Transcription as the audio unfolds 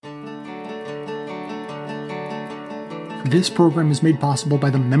This program is made possible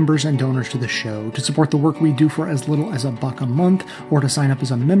by the members and donors to the show. To support the work we do for as little as $1 a month, or to sign up as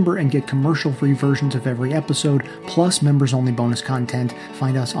a member and get commercial-free versions of every episode, plus members-only bonus content,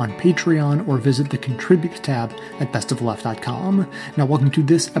 find us on Patreon or visit the Contribute tab at bestoftheleft.com. Now, welcome to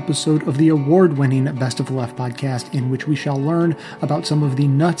this episode of the award-winning Best of the Left podcast, in which we shall learn about some of the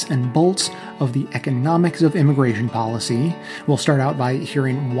nuts and bolts of the economics of immigration policy. We'll start out by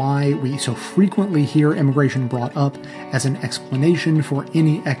hearing why we so frequently hear immigration brought up as an explanation for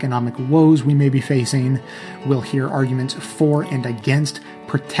any economic woes we may be facing. We'll hear arguments for and against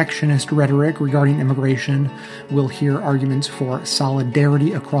protectionist rhetoric regarding immigration. We'll hear arguments for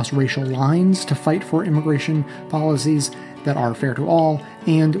solidarity across racial lines to fight for immigration policies that are fair to all,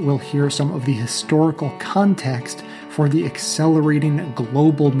 and we'll hear some of the historical context for the accelerating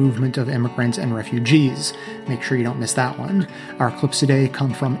global movement of immigrants and refugees. Make sure you don't miss that one. Our clips today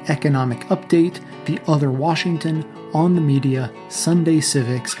come from Economic Update, The Other Washington, On the Media, Sunday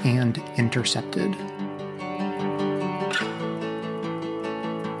Civics, and Intercepted.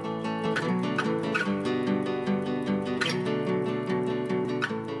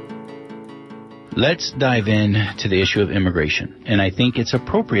 Let's dive in to the issue of immigration, and I think it's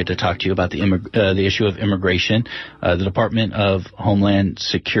appropriate to talk to you about the issue of immigration. The Department of Homeland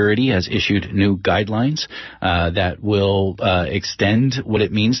Security has issued new guidelines that will extend what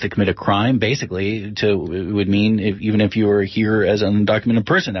it means to commit a crime. Basically, it would mean even if you were here as an undocumented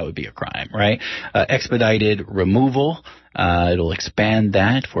person, that would be a crime, right? Expedited removal. It'll expand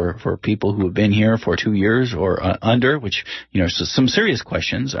that for people who have been here for 2 years or under, which, so some serious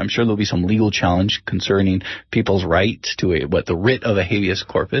questions. I'm sure there'll be some legal challenge concerning people's right to the writ of a habeas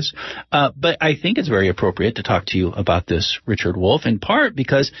corpus. But I think it's very appropriate to talk to you about this, Richard Wolff, in part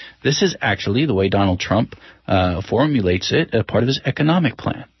because this is actually the way Donald Trump formulates it, a part of his economic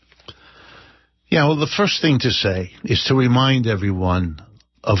plan. Yeah, well, the first thing to say is to remind everyone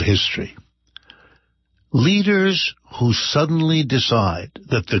of history. Leaders who suddenly decide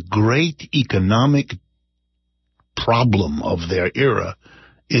that the great economic problem of their era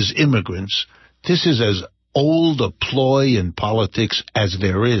is immigrants, this is as old a ploy in politics as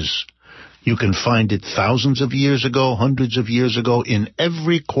there is. You can find it thousands of years ago, hundreds of years ago, in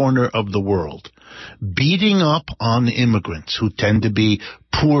every corner of the world. Beating up on immigrants who tend to be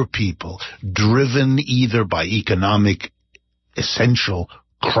poor people, driven either by economic essential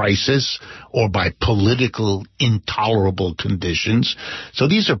crisis or by political intolerable conditions. So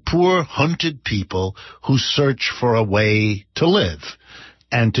these are poor, hunted people who search for a way to live.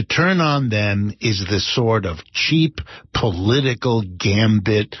 And to turn on them is the sort of cheap political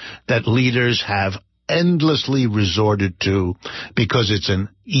gambit that leaders have endlessly resorted to because it's an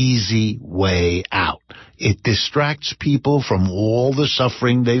easy way out. It distracts people from all the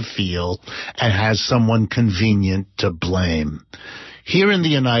suffering they feel and has someone convenient to blame. Here in the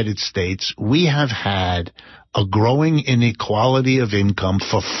United States, we have had a growing inequality of income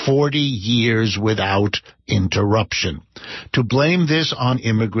for 40 years without interruption. To blame this on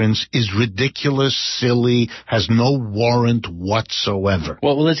immigrants is ridiculous, silly, has no warrant whatsoever.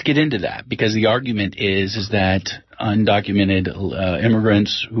 Well, let's get into that, because the argument is that undocumented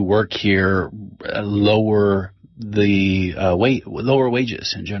immigrants who work here lower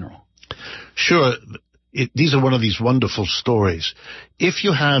wages in general. Sure. These are one of these wonderful stories. If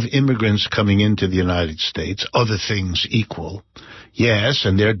you have immigrants coming into the United States, other things equal, yes,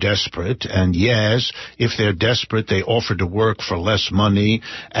 and they're desperate, and yes, if they're desperate, they offer to work for less money,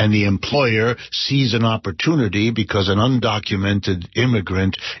 and the employer sees an opportunity because an undocumented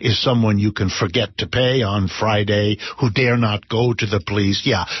immigrant is someone you can forget to pay on Friday, who dare not go to the police.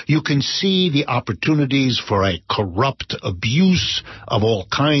 Yeah, you can see the opportunities for a corrupt abuse of all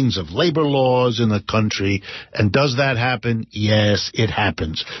kinds of labor laws in the country. And does that happen? Yes, it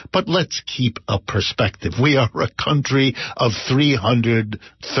happens. But let's keep a perspective. We are a country of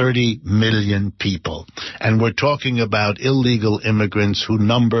 330 million people, and we're talking about illegal immigrants who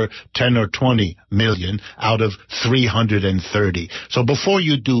number 10 or 20 million out of 330. So before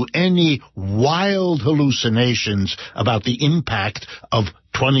you do any wild hallucinations about the impact of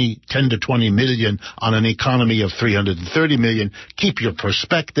 10 to 20 million on an economy of 330 million, keep your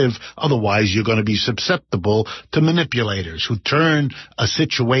perspective. Otherwise, you're going to be susceptible to manipulators who turn a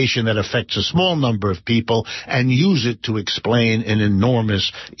situation that affects a small number of people and use it to explain an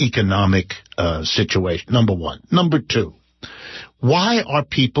enormous economic situation. Number one. Number two. Why are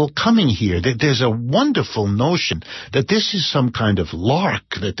people coming here? There's a wonderful notion that this is some kind of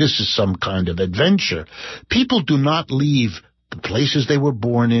lark, that this is some kind of adventure. People do not leave the places they were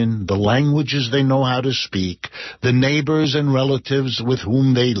born in, the languages they know how to speak, the neighbors and relatives with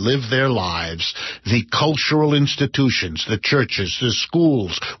whom they live their lives, the cultural institutions, the churches, the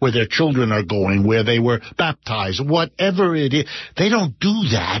schools where their children are going, where they were baptized, whatever it is. They don't do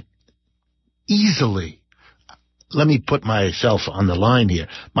that easily. Let me put myself on the line here.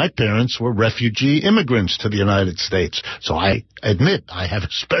 My parents were refugee immigrants to the United States, so I admit I have a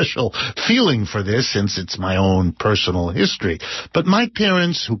special feeling for this since it's my own personal history. But my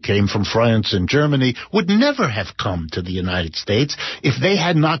parents, who came from France and Germany, would never have come to the United States if they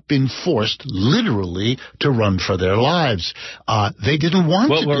had not been forced, literally, to run for their lives. They didn't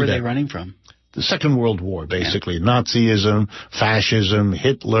want to do that. What were they running from? The Second World War, basically. Yeah. Nazism, fascism,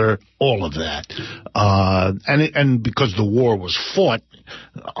 Hitler, all of that. And because the war was fought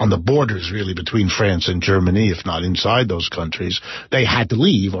on the borders, really, between France and Germany, if not inside those countries, they had to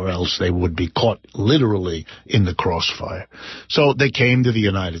leave or else they would be caught literally in the crossfire. So they came to the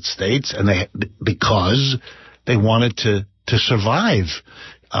United States and because they wanted to survive.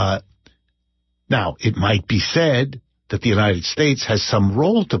 Now, it might be said that the United States has some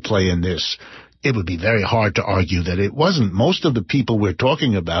role to play in this. It would be very hard to argue that it wasn't. Most of the people we're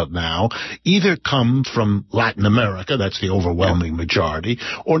talking about now either come from Latin America, that's the overwhelming majority,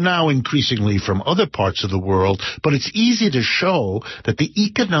 or now increasingly from other parts of the world. But it's easy to show that the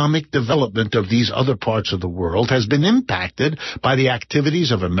economic development of these other parts of the world has been impacted by the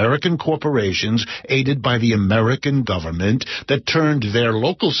activities of American corporations aided by the American government that turned their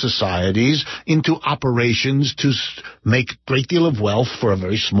local societies into operations to make a great deal of wealth for a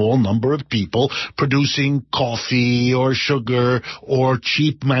very small number of people, producing coffee or sugar or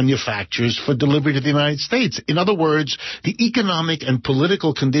cheap manufactures for delivery to the United States. In other words, the economic and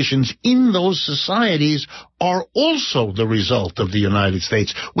political conditions in those societies are also the result of the United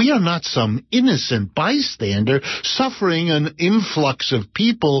States. We are not some innocent bystander suffering an influx of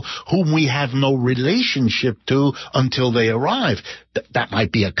people whom we have no relationship to until they arrive. That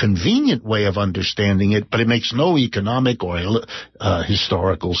might be a convenient way of understanding it, but it makes no economic or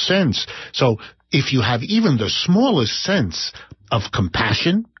historical sense. So if you have even the smallest sense of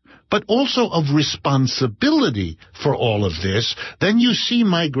compassion, but also of responsibility for all of this, then you see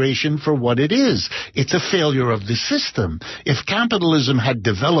migration for what it is. It's a failure of the system. If capitalism had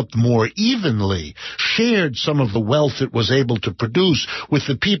developed more evenly, shared some of the wealth it was able to produce with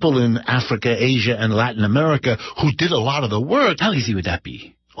the people in Africa, Asia, and Latin America who did a lot of the work. How easy would that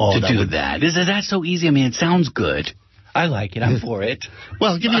be to do that? Is that so easy? I mean, it sounds good. I like it. I'm for it.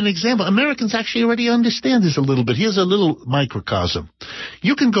 Well, I'll give you an example. Americans actually already understand this a little bit. Here's a little microcosm.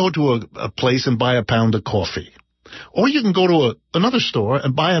 You can go to a place and buy a pound of coffee. Or you can go to another store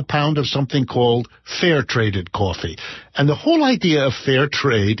and buy a pound of something called fair traded coffee. And the whole idea of fair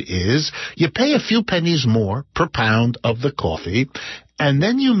trade is you pay a few pennies more per pound of the coffee, and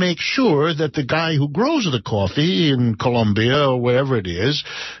then you make sure that the guy who grows the coffee in Colombia or wherever it is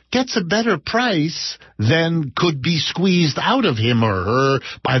gets a better price than could be squeezed out of him or her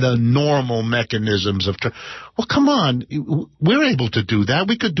by the normal mechanisms of trade. Well, come on. We're able to do that.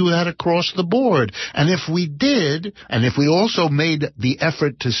 We could do that across the board. And if we did, and if we also made the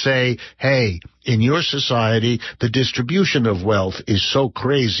effort to say, hey, in your society, the distribution of wealth is so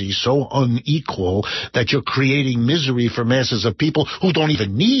crazy, so unequal, that you're creating misery for masses of people who don't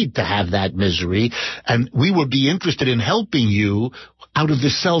even need to have that misery, and we would be interested in helping you out of the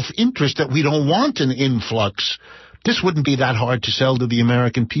self-interest that we don't want an influx. This wouldn't be that hard to sell to the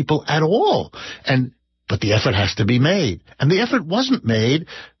American people at all. But the effort has to be made. And the effort wasn't made.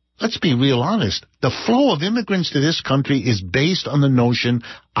 Let's be real honest. The flow of immigrants to this country is based on the notion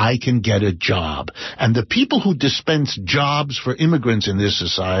I can get a job. And the people who dispense jobs for immigrants in this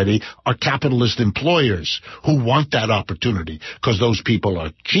society are capitalist employers who want that opportunity because those people are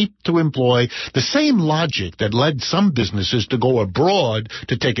cheap to employ. The same logic that led some businesses to go abroad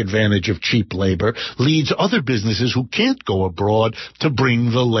to take advantage of cheap labor leads other businesses who can't go abroad to bring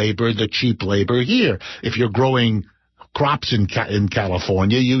the cheap labor here. If you're growing crops in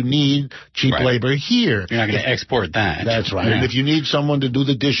California, you need cheap labor here. You're not going to export that. That's right. Yeah. And if you need someone to do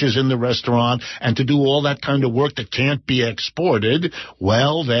the dishes in the restaurant and to do all that kind of work that can't be exported,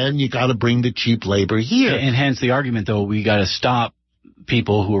 well, then you got to bring the cheap labor here. And hence the argument, though, we got to stop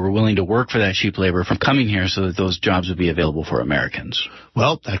people who are willing to work for that cheap labor from coming here so that those jobs would be available for Americans.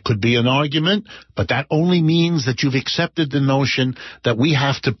 Well, that could be an argument, but that only means that you've accepted the notion that we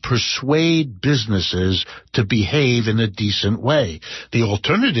have to persuade businesses to behave in a decent way. The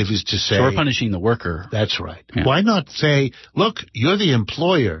alternative is to say... So we're punishing the worker. That's right. Yeah. Why not say, look, you're the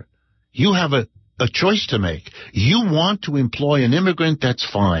employer. You have a a choice to make. You want to employ an immigrant, that's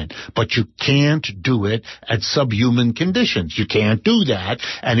fine, but you can't do it at subhuman conditions. You can't do that,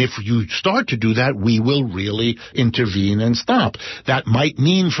 and if you start to do that, we will really intervene and stop. That might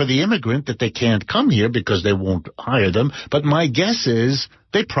mean for the immigrant that they can't come here because they won't hire them, but my guess is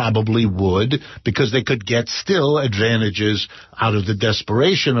they probably would, because they could get still advantages out of the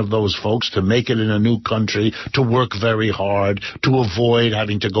desperation of those folks to make it in a new country, to work very hard, to avoid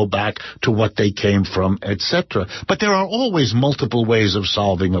having to go back to what they came from, etc. But there are always multiple ways of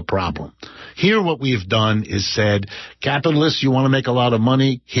solving a problem. Here what we've done is said, capitalists, you want to make a lot of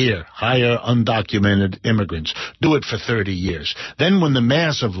money? Here, hire undocumented immigrants. Do it for 30 years. Then when the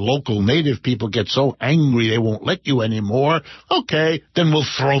mass of local native people get so angry they won't let you anymore, okay, then we'll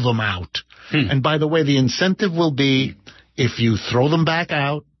throw them out. And by the way, the incentive will be, if you throw them back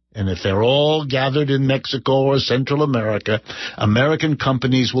out, and if they're all gathered in Mexico or Central America, American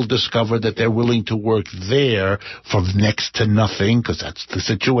companies will discover that they're willing to work there for next to nothing, because that's the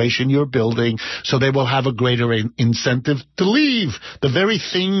situation you're building, so they will have a greater incentive to leave. The very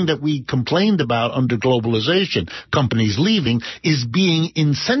thing that we complained about under globalization, companies leaving, is being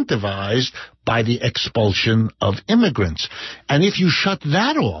incentivized by the expulsion of immigrants. And if you shut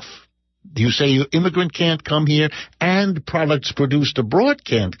that off, you say your immigrant can't come here and products produced abroad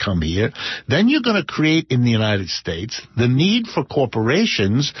can't come here, then you're going to create in the United States the need for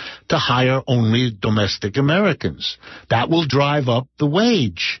corporations to hire only domestic Americans. That will drive up the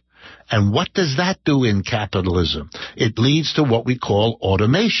wage. And what does that do in capitalism? It leads to what we call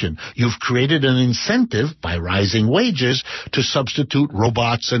automation. You've created an incentive by rising wages to substitute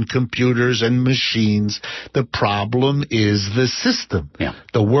robots and computers and machines. The problem is the system. Yeah.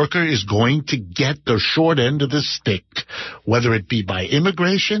 The worker is going to get the short end of the stick, whether it be by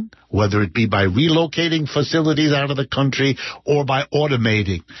immigration, whether it be by relocating facilities out of the country, or by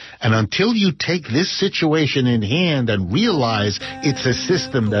automating. And until you take this situation in hand and realize it's a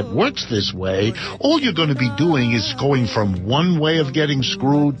system that works this way, all you're going to be doing is going from one way of getting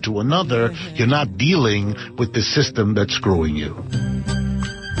screwed to another. You're not dealing with the system that's screwing you.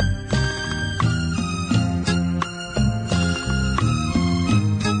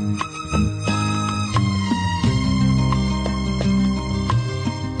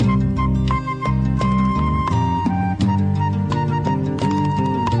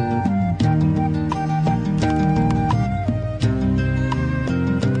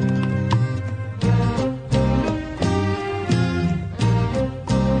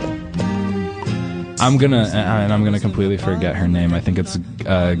 I'm gonna completely forget her name. I think it's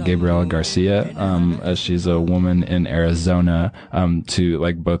Gabriela Garcia. She's a woman in Arizona. To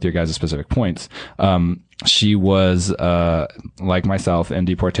like both your guys' specific points. She was, like myself, in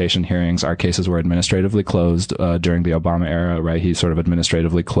deportation hearings. Our cases were administratively closed, during the Obama era, right? He sort of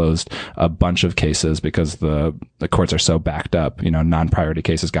administratively closed a bunch of cases because the courts are so backed up. You know, non-priority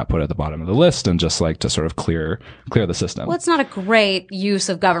cases got put at the bottom of the list and just like to sort of clear the system. Well, it's not a great use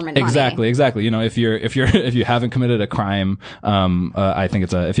of government money. Exactly. You know, if you haven't committed a crime, I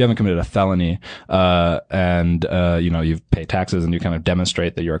think if you haven't committed a felony, and you know, you've paid taxes and you kind of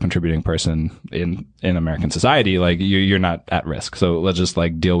demonstrate that you're a contributing person in American society, like you're not at risk. So let's just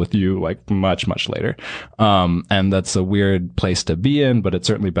like deal with you like much later. And that's a weird place to be in, but it's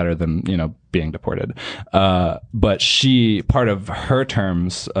certainly better than, you know, being deported. But part of her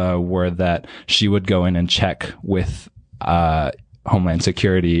terms were that she would go in and check with Homeland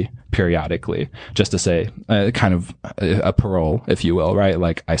Security periodically, just to say kind of a parole, if you will, right?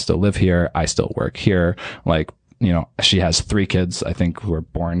 Like, I still live here, I still work here. Like, you know, she has 3 kids, I think, who were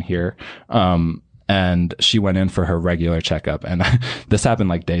born here. And she went in for her regular checkup. And this happened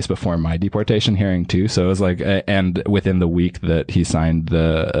like days before my deportation hearing too. So it was like, and within the week that he signed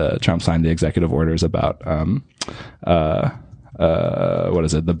Trump signed the executive orders about,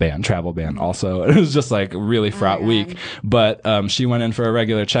 the travel ban also. It was just like really fraught week. But she went in for a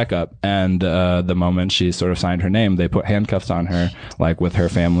regular checkup, and the moment she sort of signed her name, they put handcuffs on her, like with her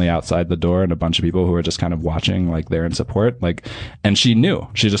family outside the door and a bunch of people who were just kind of watching, like there in support. Like, and she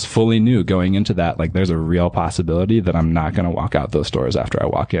just fully knew going into that, like there's a real possibility that I'm not going to walk out those doors after I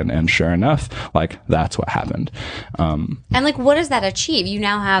walk in. And sure enough, like that's what happened. And like, what does that achieve? You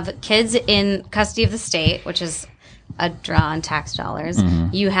now have kids in custody of the state, which is a draw on tax dollars.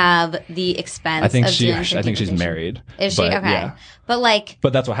 Mm-hmm. You have the expense. I think she's married. Is she? Okay. Yeah.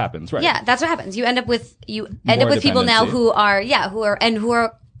 But that's what happens, right? Yeah, that's what happens. You end up with people now who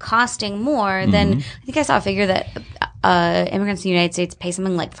are costing more than, I think I saw a figure that immigrants in the United States pay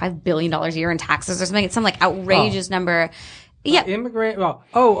something like $5 billion a year in taxes or something. It's some like outrageous number. Yeah. Immigrant. Well,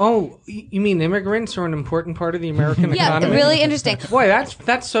 you mean immigrants are an important part of the American Yeah, economy? really interesting. Boy,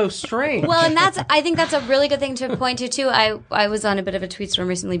 that's so strange. Well, and I think that's a really good thing to point to too. I was on a bit of a tweet storm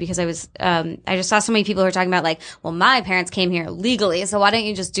recently because I just saw so many people who are talking about like, well, my parents came here legally, so why don't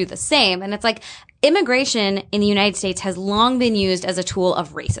you just do the same? And it's like, immigration in the United States has long been used as a tool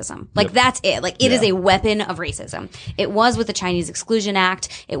of racism. Like that's it. Like it is a weapon of racism. It was with the Chinese Exclusion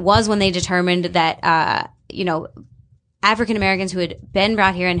Act. It was when they determined that, African Americans who had been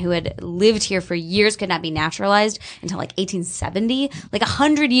brought here and who had lived here for years could not be naturalized until like 1870. Like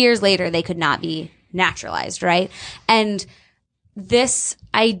 100 years later, they could not be naturalized, right? And this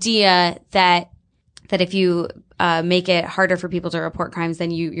idea that if you make it harder for people to report crimes, then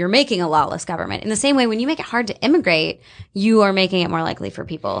you're making a lawless government. In the same way, when you make it hard to immigrate, you are making it more likely for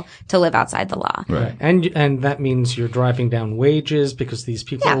people to live outside the law. Right. And that means you're driving down wages because these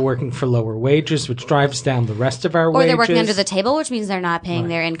people are working for lower wages, which drives down the rest of our wages. Or they're working under the table, which means they're not paying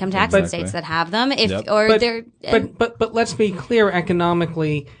their income tax in states that have them. But let's be clear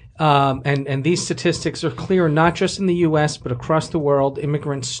economically. And these statistics are clear not just in the U.S., but across the world.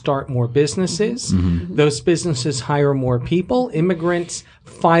 Immigrants start more businesses. Mm-hmm. Those businesses hire more people. Immigrants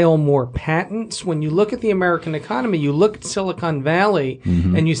file more patents. When you look at the American economy, you look at Silicon Valley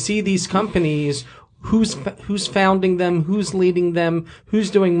and you see these companies. Who's founding them? Who's leading them?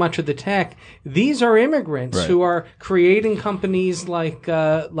 Who's doing much of the tech? These are immigrants who are creating companies like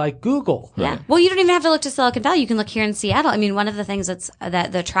Google. Yeah. Well, you don't even have to look to Silicon Valley. You can look here in Seattle. I mean, one of the things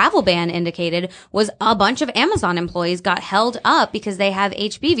that the travel ban indicated was a bunch of Amazon employees got held up because they have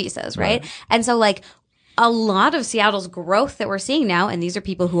HB visas, right? And so like a lot of Seattle's growth that we're seeing now, and these are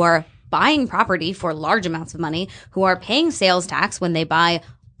people who are buying property for large amounts of money, who are paying sales tax when they buy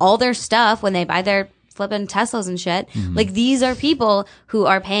all their stuff, when they buy their flipping Teslas and shit. Mm-hmm. Like these are people who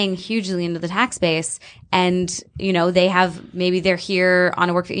are paying hugely into the tax base. And, they're here on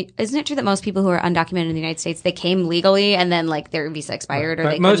a work. Isn't it true that most people who are undocumented in the United States, they came legally and then like their visa expired or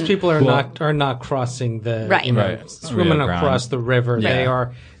but most people are not crossing the, swimming across the river. Yeah.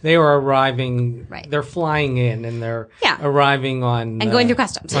 They are arriving, they're flying in and they're arriving on. And going through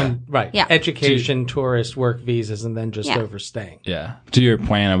customs. Education, tourist, work visas, and then just overstaying. Yeah. To your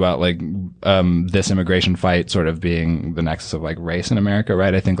point about like, this immigration fight sort of being the nexus of like race in America,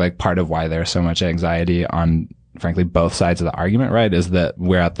 right? I think like part of why there's so much anxiety on, frankly, both sides of the argument, right, is that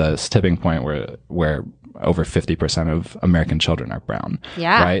we're at the tipping point where over 50% of American children are brown.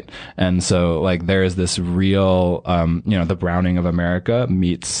 Yeah. Right. And so like there is this real, the browning of America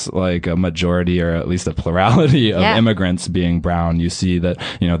meets like a majority or at least a plurality of immigrants being brown. You see that,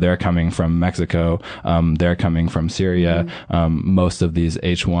 they're coming from Mexico. They're coming from Syria. Most of these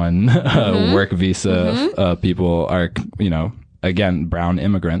H-1 work visa people are, again, brown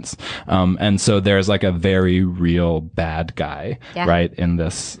immigrants. And so there's like a very real bad guy, right, in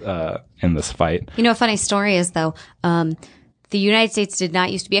this fight. A funny story is though, the United States did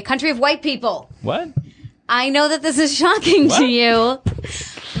not used to be a country of white people. What? I know that this is shocking to you.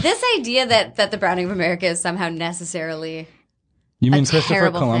 This idea that the browning of America is somehow necessarily You mean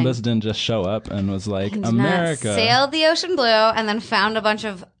Christopher Columbus didn't just show up and was like, America. Sailed the ocean blue and then found a bunch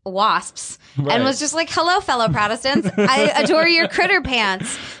of wasps and was just like, hello, fellow Protestants. I adore your critter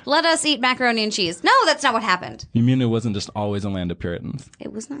pants. Let us eat macaroni and cheese. No, that's not what happened. You mean it wasn't just always a land of Puritans?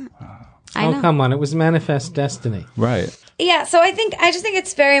 It was not. I know. Come on. It was manifest destiny. Right. Yeah. So I just think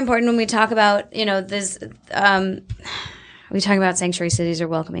it's very important when we talk about, this, we talk about sanctuary cities or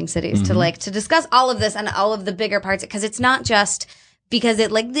welcoming cities to discuss all of this and all of the bigger parts, because it's not just because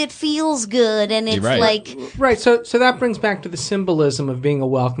it feels good and it's right. So that brings back to the symbolism of being a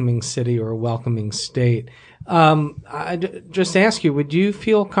welcoming city or a welcoming state. I just ask you, would you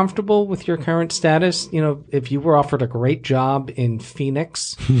feel comfortable with your current status? If you were offered a great job in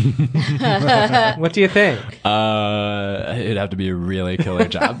Phoenix, what do you think? It'd have to be a really killer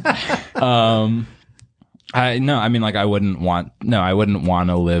job. I wouldn't want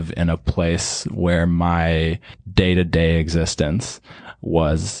to live in a place where my day-to-day existence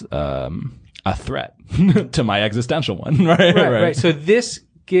was a threat to my existential one. Right. So this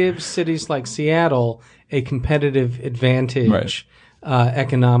gives cities like Seattle a competitive advantage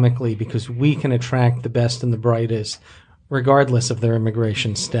economically, because we can attract the best and the brightest regardless of their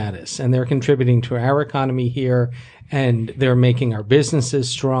immigration status. And they're contributing to our economy here, and they're making our businesses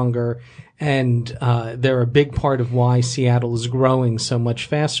stronger. And they're a big part of why Seattle is growing so much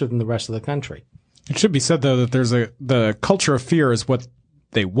faster than the rest of the country. It should be said, though, that the culture of fear is what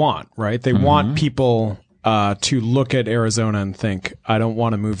they want, right? They want people to look at Arizona and think, I don't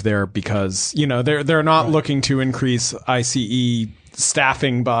want to move there because, they're not looking to increase ICE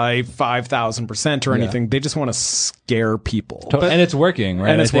staffing by 5,000% or anything. They just want to scare people. And it's working,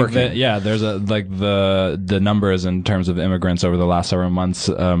 right? And it's working. There's the numbers in terms of immigrants over the last several months,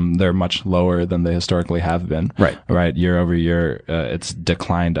 they're much lower than they historically have been. Right. Year over year, it's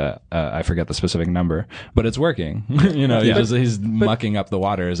declined. I forget the specific number, but it's working. He's mucking up the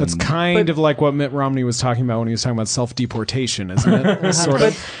waters. That's kind of like what Mitt Romney was talking about when he was talking about self-deportation, isn't it? Sort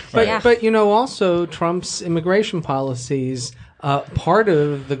of. But also Trump's immigration policies, part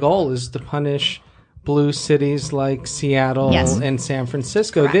of the goal is to punish blue cities like Seattle and San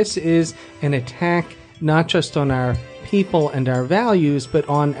Francisco. Correct. This is an attack not just on our people and our values, but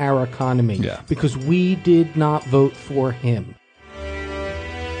on our economy, because we did not vote for him.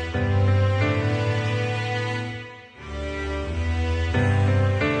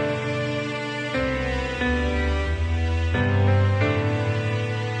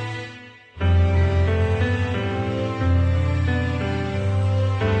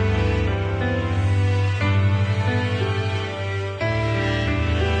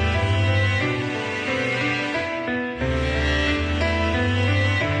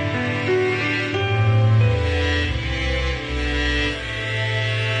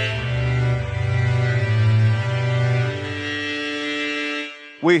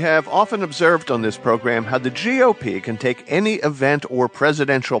 We have often observed on this program how the GOP can take any event or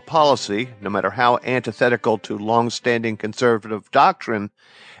presidential policy, no matter how antithetical to long-standing conservative doctrine,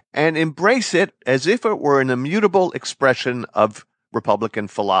 and embrace it as if it were an immutable expression of Republican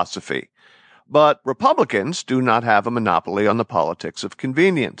philosophy. But Republicans do not have a monopoly on the politics of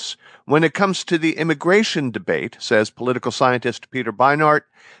convenience. When it comes to the immigration debate, says political scientist Peter Beinart,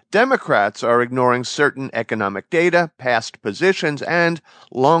 Democrats are ignoring certain economic data, past positions, and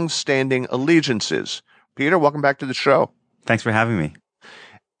long-standing allegiances. Peter, welcome back to the show. Thanks for having me.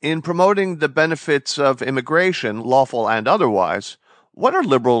 In promoting the benefits of immigration, lawful and otherwise, what are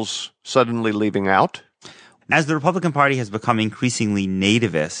liberals suddenly leaving out? As the Republican Party has become increasingly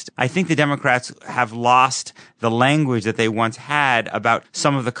nativist, I think the Democrats have lost the language that they once had about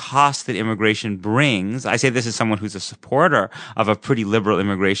some of the costs that immigration brings. I say this as someone who's a supporter of a pretty liberal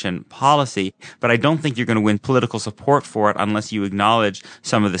immigration policy, but I don't think you're going to win political support for it unless you acknowledge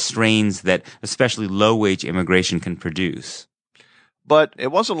some of the strains that especially low-wage immigration can produce. But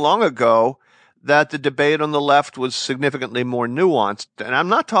it wasn't long ago that the debate on the left was significantly more nuanced. And I'm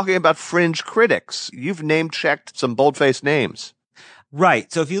not talking about fringe critics. You've name-checked some bold-faced names.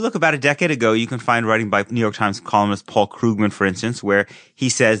 Right. So if you look about a decade ago, you can find writing by New York Times columnist Paul Krugman, for instance, where he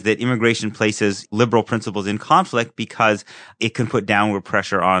says that immigration places liberal principles in conflict because it can put downward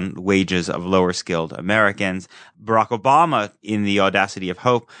pressure on wages of lower-skilled Americans. Barack Obama, in The Audacity of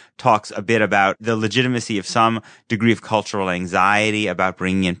Hope, talks a bit about the legitimacy of some degree of cultural anxiety about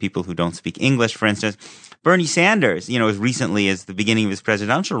bringing in people who don't speak English, for instance. Bernie Sanders, as recently as the beginning of his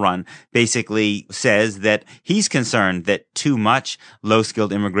presidential run, basically says that he's concerned that too much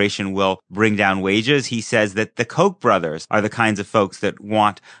low-skilled immigration will bring down wages. He says that the Koch brothers are the kinds of folks that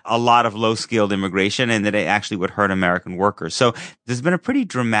want a lot of low-skilled immigration and that it actually would hurt American workers. So there's been a pretty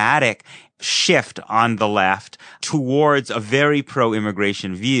dramatic shift on the left towards a very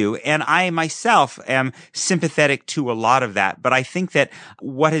pro-immigration view. And I myself am sympathetic to a lot of that. But I think that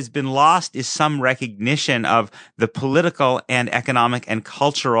what has been lost is some recognition of the political and economic and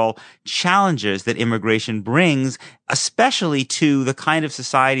cultural challenges that immigration brings, especially to the kind of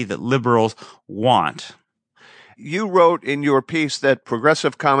society that liberals want. You wrote in your piece that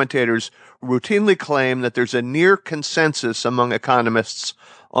progressive commentators routinely claim that there's a near consensus among economists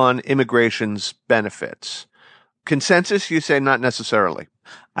on immigration's benefits. Consensus, you say not necessarily.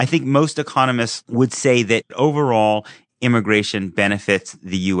 I think most economists would say that overall immigration benefits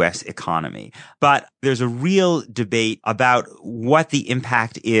the U.S. economy. But there's a real debate about what the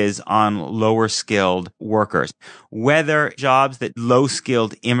impact is on lower skilled workers. Whether jobs that low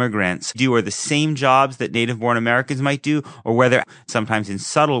skilled immigrants do are the same jobs that native born Americans might do, or whether sometimes in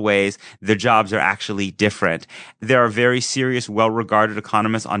subtle ways their jobs are actually different. There are very serious, well-regarded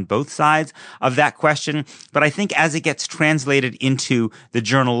economists on both sides of that question. But I think as it gets translated into the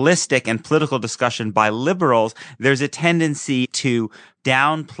journalistic and political discussion by liberals, there's a tendency to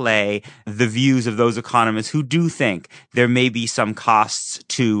downplay the views of those economists who do think there may be some costs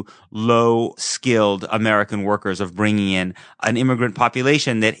to low-skilled American workers of bringing in an immigrant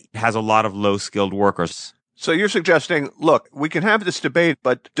population that has a lot of low-skilled workers. So you're suggesting, look, we can have this debate,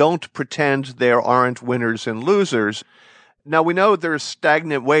 but don't pretend there aren't winners and losers. Now, we know there's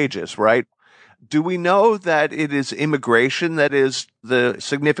stagnant wages, right? Do we know that it is immigration that is the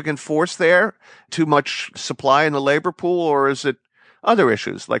significant force there? Too much supply in the labor pool, or is it other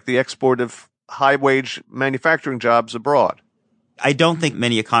issues like the export of high-wage manufacturing jobs abroad? I don't think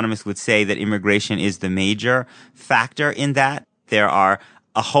many economists would say that immigration is the major factor in that. There are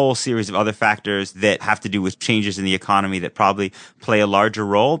a whole series of other factors that have to do with changes in the economy that probably play a larger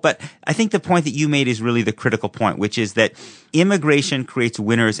role. But I think the point that you made is really the critical point, which is that immigration creates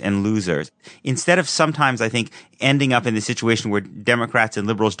winners and losers. Instead of sometimes, I think, ending up in the situation where Democrats and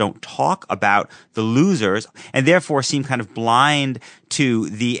liberals don't talk about the losers and therefore seem kind of blind to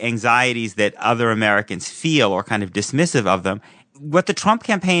the anxieties that other Americans feel or kind of dismissive of them. What the Trump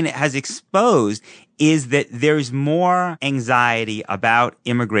campaign has exposed is that there's more anxiety about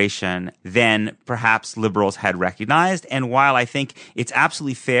immigration than perhaps liberals had recognized. And while I think it's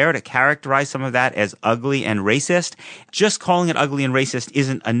absolutely fair to characterize some of that as ugly and racist, just calling it ugly and racist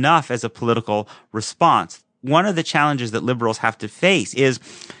isn't enough as a political response. One of the challenges that liberals have to face is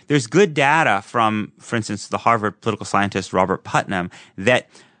there's good data from, for instance, the Harvard political scientist Robert Putnam that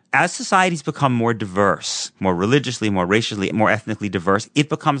as societies become more diverse, more religiously, more racially, more ethnically diverse, it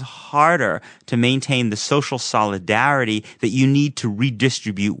becomes harder to maintain the social solidarity that you need to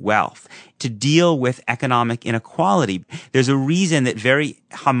redistribute wealth, to deal with economic inequality. There's a reason that very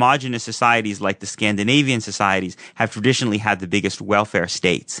homogenous societies like the Scandinavian societies have traditionally had the biggest welfare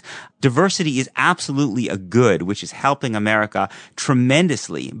states. Diversity is absolutely a good, which is helping America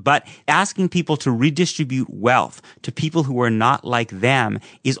tremendously. But asking people to redistribute wealth to people who are not like them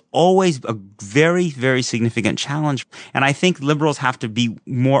is always a very, very significant challenge. And I think liberals have to be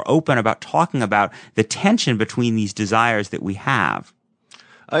more open about talking about the tension between these desires that we have.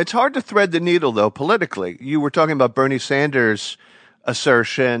 It's hard to thread the needle, though, politically. You were talking about Bernie Sanders'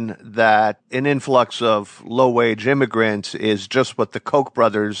 assertion that an influx of low-wage immigrants is just what the Koch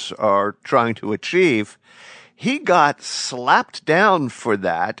brothers are trying to achieve. He got slapped down for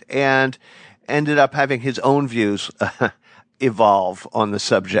that and ended up having his own views evolve on the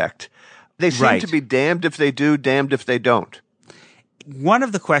subject. They seem to be damned if they do, damned if they don't. One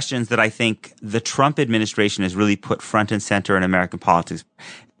of the questions that I think the Trump administration has really put front and center in American politics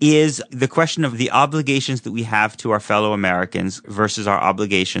is the question of the obligations that we have to our fellow Americans versus our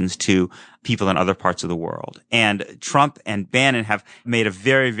obligations to people in other parts of the world. And Trump and Bannon have made a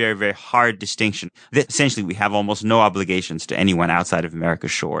very, very, very hard distinction that essentially we have almost no obligations to anyone outside of America's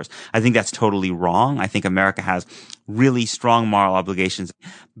shores. I think that's totally wrong. I think America has really strong moral obligations.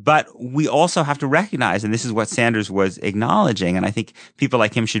 But we also have to recognize, and this is what Sanders was acknowledging, and I think people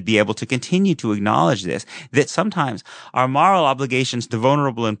like him should be able to continue to acknowledge this, that sometimes our moral obligations to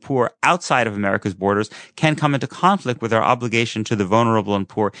vulnerable and poor outside of America's borders can come into conflict with our obligation to the vulnerable and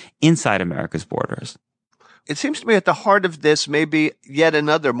poor inside America's borders. It seems to me at the heart of this may be yet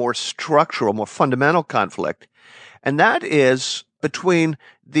another more structural, more fundamental conflict, and that is between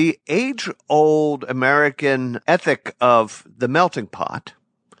the age-old American ethic of the melting pot,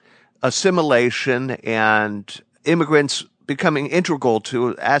 assimilation, and immigrants becoming integral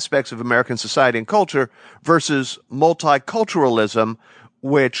to aspects of American society and culture versus multiculturalism,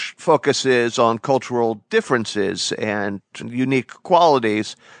 which focuses on cultural differences and unique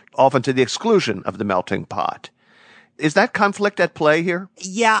qualities, often to the exclusion of the melting pot. Is that conflict at play here?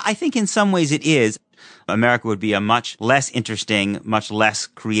 Yeah, I think in some ways it is. America would be a much less interesting, much less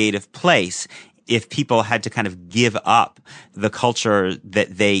creative place if people had to kind of give up the culture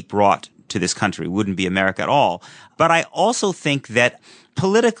that they brought to this country. It wouldn't be America at all. But I also think that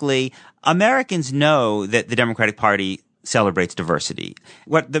politically, Americans know that the Democratic Party celebrates diversity.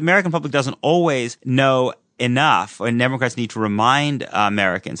 What the American public doesn't always know enough, and Democrats need to remind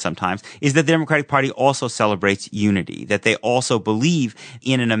Americans sometimes, is that the Democratic Party also celebrates unity, that they also believe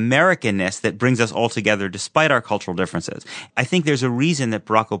in an Americanness that brings us all together despite our cultural differences. I think there's a reason that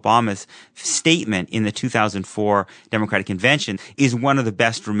Barack Obama's statement in the 2004 Democratic Convention is one of the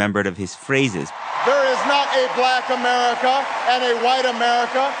best remembered of his phrases. There is not a black America and a white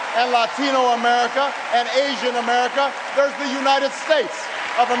America and Latino America and Asian America. There's the United States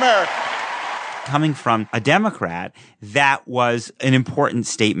of America. Coming from a Democrat, that was an important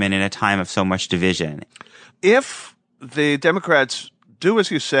statement in a time of so much division. If the Democrats do as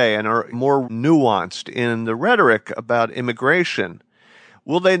you say and are more nuanced in the rhetoric about immigration,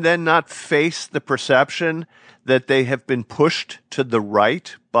 will they then not face the perception that they have been pushed to the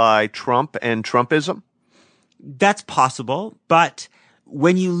right by Trump and Trumpism? That's possible, but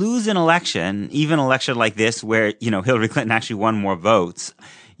when you lose an election, even an election like this where, Hillary Clinton actually won more votes,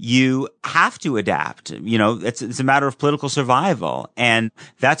 you have to adapt. It's a matter of political survival. And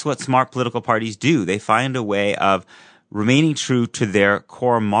that's what smart political parties do. They find a way of remaining true to their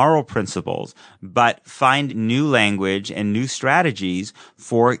core moral principles, but find new language and new strategies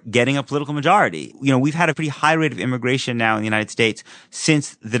for getting a political majority. You know, we've had a pretty high rate of immigration now in the United States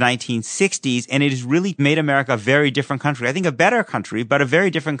since the 1960s, and it has really made America a very different country. I think a better country, but a very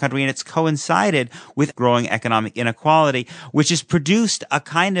different country, and it's coincided with growing economic inequality, which has produced a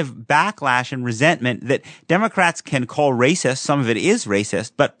kind of backlash and resentment that Democrats can call racist. Some of it is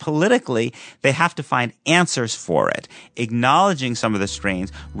racist, but politically, they have to find answers for it, acknowledging some of the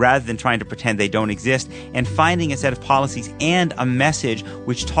strains rather than trying to pretend they don't exist, and finding a set of policies and a message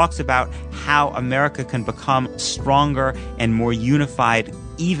which talks about how America can become stronger and more unified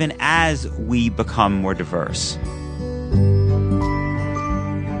even as we become more diverse.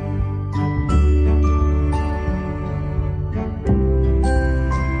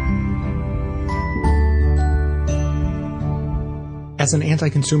 As an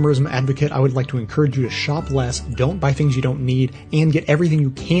anti-consumerism advocate, I would like to encourage you to shop less, don't buy things you don't need, and get everything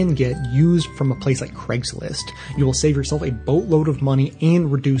you can get used from a place like Craigslist. You will save yourself a boatload of money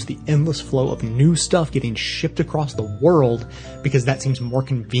and reduce the endless flow of new stuff getting shipped across the world, because that seems more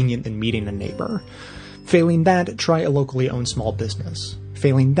convenient than meeting a neighbor. Failing that, try a locally owned small business.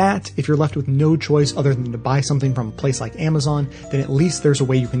 Failing that, if you're left with no choice other than to buy something from a place like Amazon, then at least there's a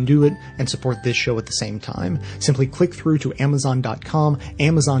way you can do it and support this show at the same time. Simply click through to Amazon.com,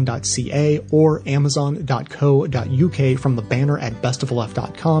 Amazon.ca, or Amazon.co.uk from the banner at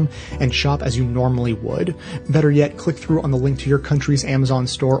bestofleft.com and shop as you normally would. Better yet, click through on the link to your country's Amazon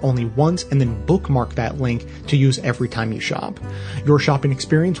store only once and then bookmark that link to use every time you shop. Your shopping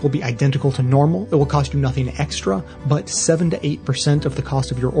experience will be identical to normal. It will cost you nothing extra, but 7 to 8% of the cost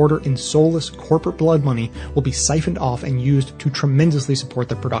of your order in soulless corporate blood money will be siphoned off and used to tremendously support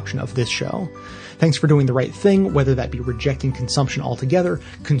the production of this show. Thanks for doing the right thing, whether that be rejecting consumption altogether,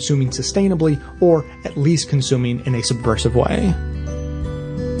 consuming sustainably, or at least consuming in a subversive way.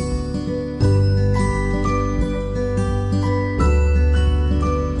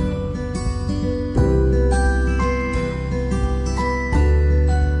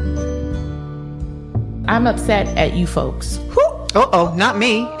 I'm upset at you folks. Uh-oh, not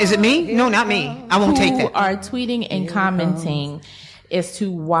me. Is it me? No, not me. I won't take that. Who are tweeting and commenting as to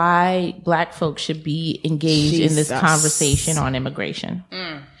why black folks should be engaged in this conversation on immigration.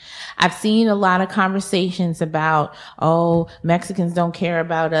 I've seen a lot of conversations about, Mexicans don't care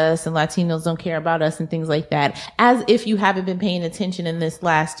about us and Latinos don't care about us and things like that. As if you haven't been paying attention in this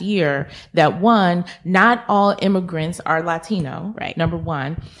last year that one, not all immigrants are Latino. Right. Number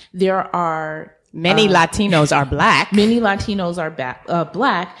one, there are many Latinos are black. Many Latinos are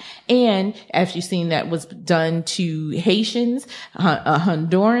black. And as you've seen, that was done to Haitians,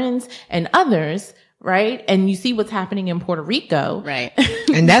 Hondurans, and others, right? And you see what's happening in Puerto Rico. Right.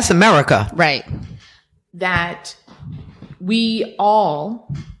 And that's America. Right. That we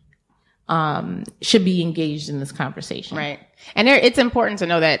all should be engaged in this conversation. Right. And it's important to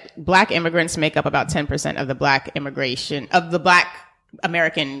know that black immigrants make up about 10% of the black immigration, of the black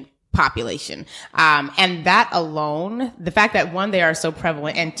American population. And that alone, the fact that one, they are so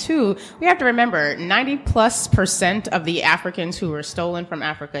prevalent, and two, we have to remember 90+% of the Africans who were stolen from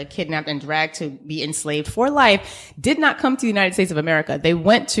Africa, kidnapped and dragged to be enslaved for life did not come to the United States of America. They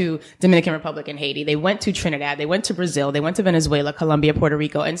went to Dominican Republic and Haiti. They went to Trinidad. They went to Brazil. They went to Venezuela, Colombia, Puerto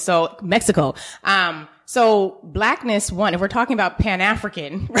Rico, and so Mexico. So blackness, one, if we're talking about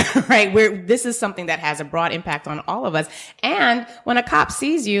Pan-African, right, this is something that has a broad impact on all of us. And when a cop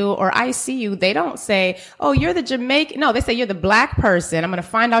sees you or I see you, they don't say, oh, you're the Jamaican. No, they say you're the black person. I'm going to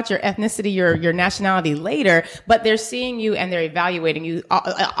find out your ethnicity, your nationality later. But they're seeing you and they're evaluating you,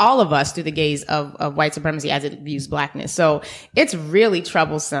 all of us, through the gaze of white supremacy as it views blackness. So it's really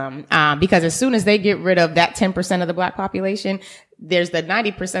troublesome, because as soon as they get rid of that 10% of the black population, there's the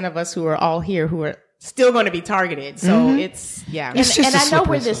 90% of us who are all here who are still going to be targeted. So it's, yeah. And I know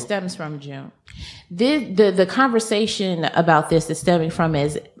where this stems from, June. The conversation about this is stemming from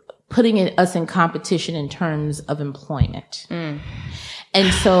is putting us in competition in terms of employment.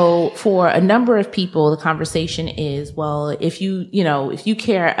 And so for a number of people, the conversation is, well, if you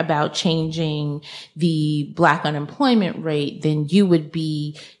care about changing the black unemployment rate, then you would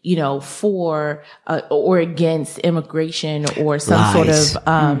be, for, or against immigration or some sort of,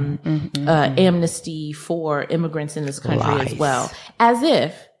 amnesty for immigrants in this country as well. As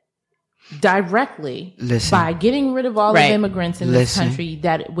if directly by getting rid of all of immigrants in this country,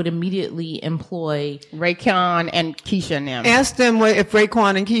 that would immediately employ Raekwon and Keisha now. Ask them if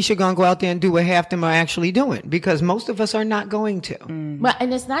Raekwon and Keisha gonna go out there and do what half them are actually doing, because most of us are not going to. Well,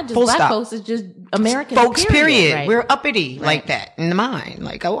 and it's not just black folks; it's just American folks. Period. Right? We're uppity like that in the mind.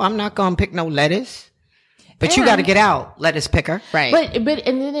 Like, I'm not gonna pick no lettuce. But you got to get out, lettuce picker. Right. But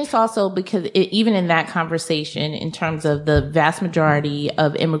and then it's also because even in that conversation, in terms of the vast majority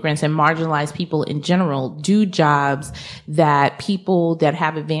of immigrants and marginalized people in general do jobs that people that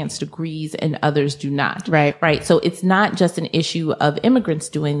have advanced degrees and others do not. Right. Right. So it's not just an issue of immigrants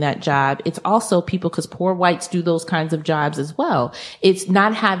doing that job. It's also people, because poor whites do those kinds of jobs as well. It's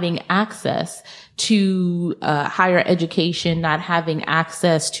not having access to higher education, not having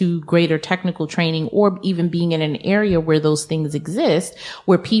access to greater technical training, or even being in an area where those things exist,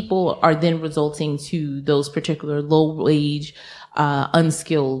 where people are then resulting to those particular low wage,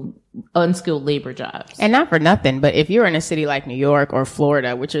 unskilled labor jobs. And not for nothing, but if you're in a city like New York or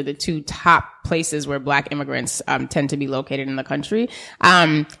Florida, which are the two top places where Black immigrants tend to be located in the country,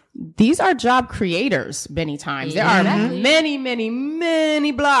 these are job creators many times. There are many, many,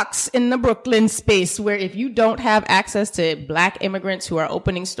 many blocks in the Brooklyn space where if you don't have access to Black immigrants who are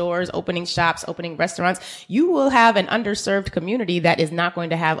opening stores, opening shops, opening restaurants, you will have an underserved community that is not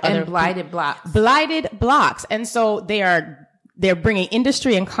going to have other blighted blocks. Blighted blocks. And so they're bringing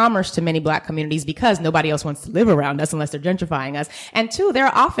industry and commerce to many Black communities because nobody else wants to live around us unless they're gentrifying us. And two,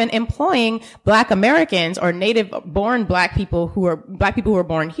 they're often employing Black Americans or native born Black people who are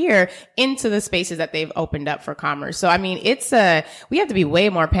born here into the spaces that they've opened up for commerce. So, I mean, we have to be way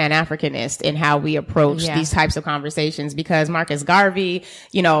more Pan-Africanist in how we approach these types of conversations, because Marcus Garvey,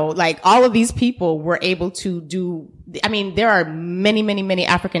 like all of these people were able to do, I mean, there are many, many, many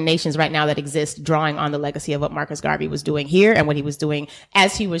African nations right now that exist drawing on the legacy of what Marcus Garvey was doing here and what he was doing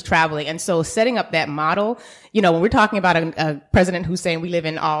as he was traveling. And so setting up that model, when we're talking about a president who's saying we live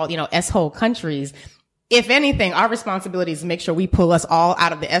in all, S-hole countries, if anything, our responsibility is to make sure we pull us all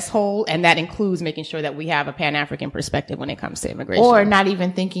out of the S-hole, and that includes making sure that we have a Pan-African perspective when it comes to immigration. Or not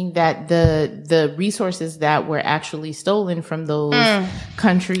even thinking that the resources that were actually stolen from those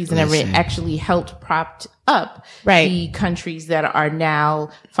countries and actually helped propped up the countries that are now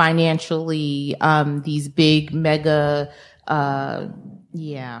financially these big mega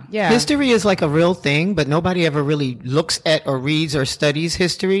History is like a real thing, but nobody ever really looks at or reads or studies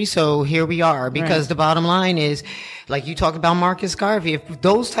history. So here we are, because the bottom line is, like you talked about Marcus Garvey, if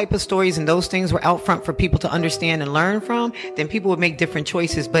those type of stories and those things were out front for people to understand and learn from, then people would make different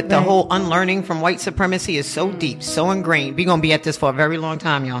choices. But the whole unlearning from white supremacy is so deep, so ingrained. We're going to be at this for a very long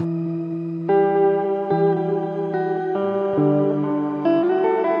time, y'all.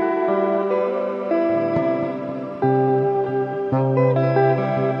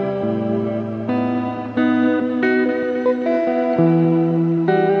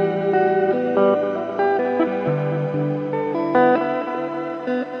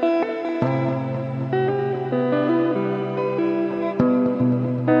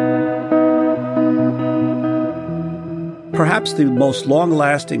 Perhaps the most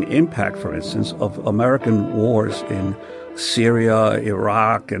long-lasting impact, for instance, of American wars in Syria,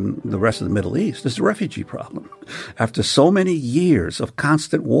 Iraq, and the rest of the Middle East is the refugee problem. After so many years of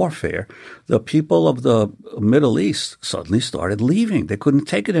constant warfare, the people of the Middle East suddenly started leaving. They couldn't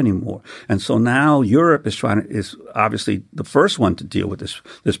take it anymore. And so now Europe is obviously the first one to deal with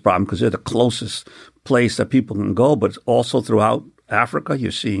this problem, because they're the closest place that people can go, but also throughout Africa,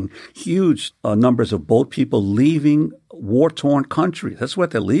 you're seeing huge numbers of boat people leaving war-torn countries. That's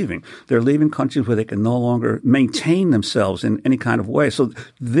what they're leaving. They're leaving countries where they can no longer maintain themselves in any kind of way. So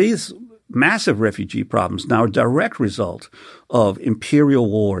these massive refugee problems now are a direct result of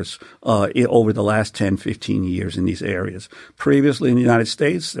imperial wars over the last 10, 15 years in these areas. Previously in the United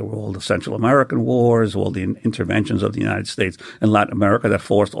States, there were all the Central American wars, all the interventions of the United States and Latin America that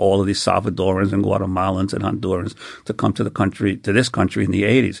forced all of these Salvadorans and Guatemalans and Hondurans to come to this country in the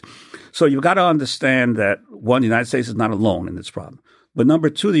 80s. So you've got to understand that, one, the United States is not alone in this problem. But number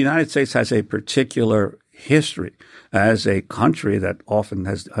two, the United States has a particular history as a country that often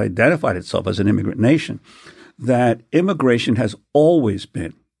has identified itself as an immigrant nation, that immigration has always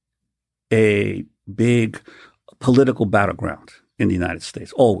been a big political battleground in the United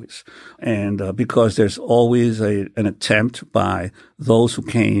States, always. And because there's always an attempt by those who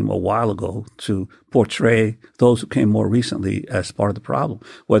came a while ago to portray those who came more recently as part of the problem,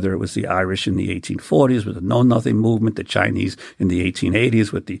 whether it was the Irish in the 1840s with the Know Nothing movement, the Chinese in the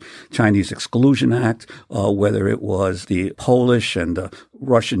 1880s with the Chinese Exclusion Act, whether it was the Polish and the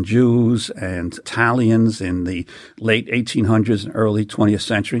Russian Jews and Italians in the late 1800s and early 20th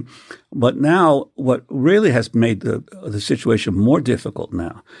century. But now what really has made the situation more difficult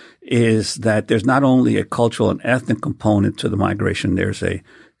now is that there's not only a cultural and ethnic component to the migration, there's a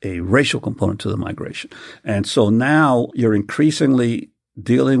racial component to the migration. And so now you're increasingly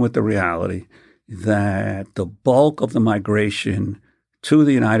dealing with the reality that the bulk of the migration to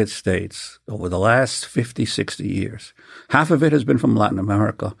the United States over the last 50, 60 years, half of it has been from Latin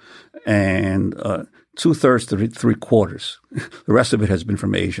America and 2/3 to 3/4. The rest of it has been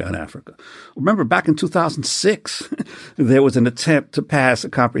from Asia and Africa. Remember, back in 2006, there was an attempt to pass a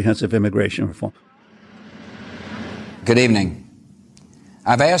comprehensive immigration reform. Good evening.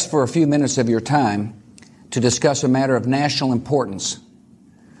 I've asked for a few minutes of your time to discuss a matter of national importance,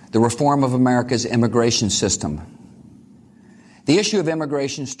 the reform of America's immigration system. The issue of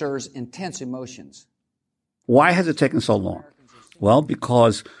immigration stirs intense emotions. Why has it taken so long? Well,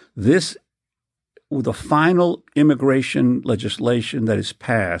 because the final immigration legislation that is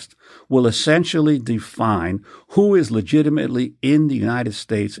passed will essentially define who is legitimately in the United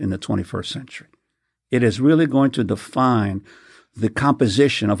States in the 21st century. It is really going to define the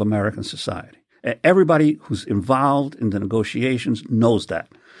composition of American society. Everybody who's involved in the negotiations knows that.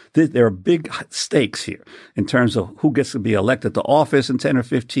 There are big stakes here in terms of who gets to be elected to office in 10 or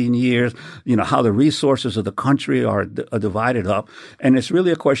 15 years, how the resources of the country are divided up. And it's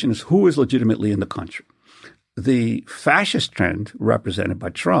really a question is who is legitimately in the country. The fascist trend represented by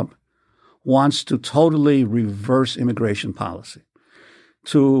Trump wants to totally reverse immigration policy.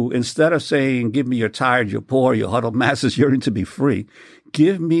 To, instead of saying, give me you're tired, you're poor, you're huddled masses, yearning to be free,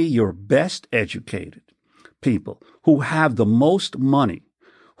 give me your best educated people who have the most money,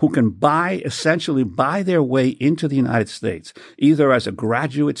 who can essentially buy their way into the United States, either as a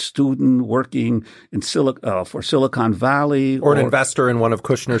graduate student working in for Silicon Valley. Or an investor in one of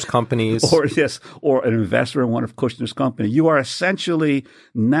Kushner's companies. Or an investor in one of Kushner's companies. You are essentially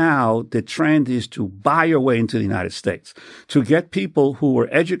now, the trend is to buy your way into the United States, to get people who were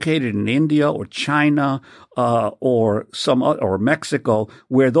educated in India or China, or Mexico,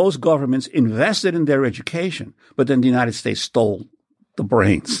 where those governments invested in their education, but then the United States stole the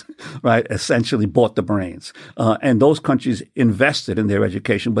brains, right? Essentially bought the brains. And those countries invested in their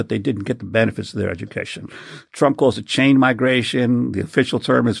education, but they didn't get the benefits of their education. Trump calls it chain migration. The official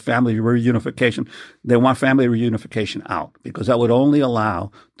term is family reunification. They want family reunification out because that would only allow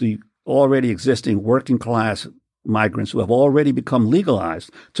the already existing working class migrants who have already become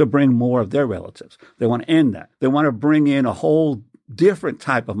legalized to bring more of their relatives. They want to end that. They want to bring in a whole different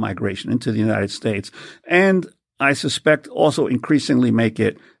type of migration into the United States. And I suspect also increasingly make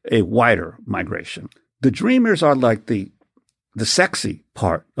it a wider migration. The dreamers are like the sexy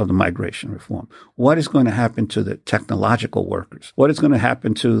part of the migration reform. What is going to happen to the technological workers? What is going to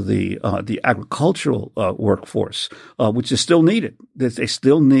happen to the agricultural workforce, which is still needed? They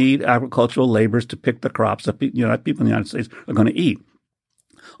still need agricultural laborers to pick the crops that people in the United States are going to eat.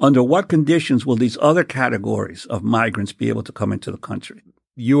 Under what conditions will these other categories of migrants be able to come into the country?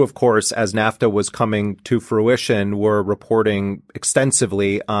 You, of course, as NAFTA was coming to fruition, were reporting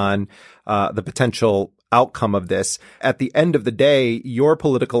extensively on the potential outcome of this. At the end of the day, your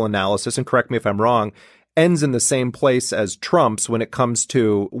political analysis, and correct me if I'm wrong, ends in the same place as Trump's when it comes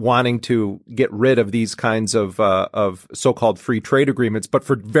to wanting to get rid of these kinds of so-called free trade agreements, but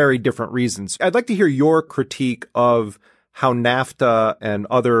for very different reasons. I'd like to hear your critique of how NAFTA and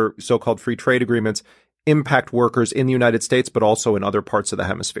other so-called free trade agreements impact workers in the United States, but also in other parts of the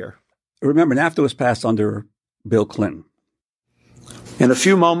hemisphere. Remember, NAFTA was passed under Bill Clinton. In a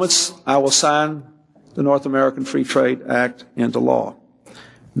few moments, I will sign the North American Free Trade Act into law.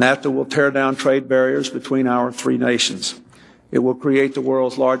 NAFTA will tear down trade barriers between our three nations. It will create the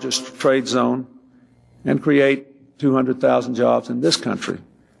world's largest trade zone and create 200,000 jobs in this country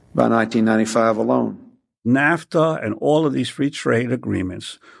by 1995 alone. NAFTA and all of these free trade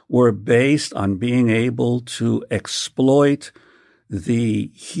agreements were based on being able to exploit the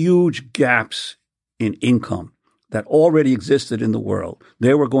huge gaps in income that already existed in the world.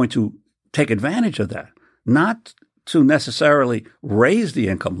 They were going to take advantage of that, not to necessarily raise the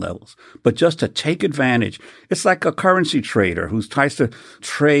income levels, but just to take advantage. It's like a currency trader who tries to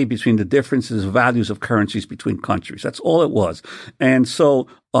trade between the differences of values of currencies between countries. That's all it was. And so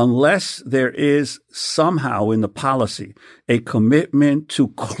unless there is somehow in the policy a commitment to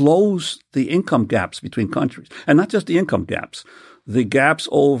close the income gaps between countries, and not just the income gaps, the gaps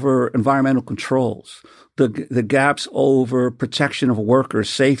over environmental controls, the gaps over protection of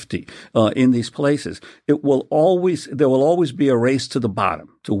workers' safety in these places, there will always be a race to the bottom,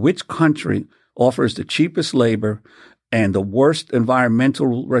 to which country offers the cheapest labor and the worst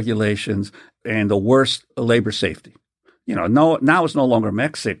environmental regulations and the worst labor safety. Now it's no longer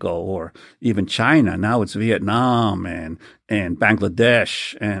Mexico or even China. Now it's Vietnam and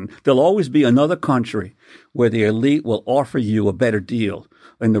Bangladesh. And there'll always be another country where the elite will offer you a better deal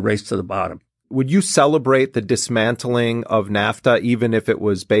in the race to the bottom. Would you celebrate the dismantling of NAFTA, even if it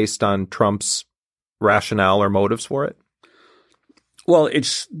was based on Trump's rationale or motives for it? Well,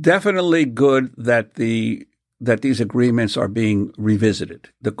 it's definitely good that these agreements are being revisited.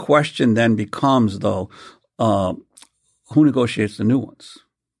 The question then becomes, though, who negotiates the new ones?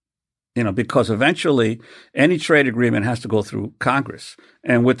 Because eventually any trade agreement has to go through Congress.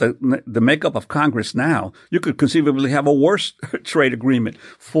 And with the makeup of Congress now, you could conceivably have a worse trade agreement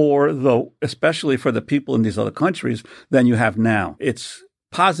especially for the people in these other countries than you have now. It's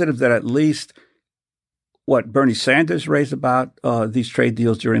positive that at least what Bernie Sanders raised about these trade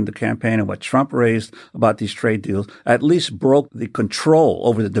deals during the campaign and what Trump raised about these trade deals at least broke the control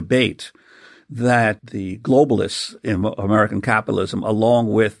over the debate that the globalists in American capitalism,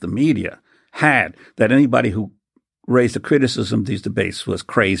 along with the media, had, that anybody who raised the criticism of these debates was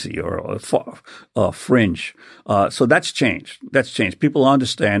crazy or fringe. So that's changed. That's changed. People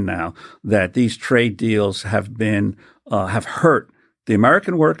understand now that these trade deals have hurt the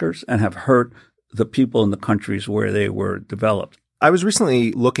American workers and have hurt the people in the countries where they were developed. I was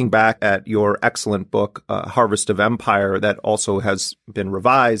recently looking back at your excellent book, Harvest of Empire, that also has been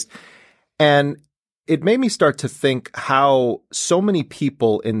revised. And it made me start to think how so many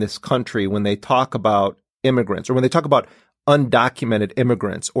people in this country, when they talk about immigrants or when they talk about undocumented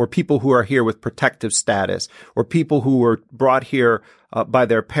immigrants or people who are here with protective status or people who were brought here by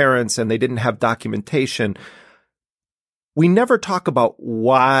their parents and they didn't have documentation, we never talk about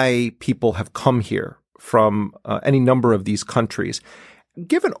why people have come here from any number of these countries.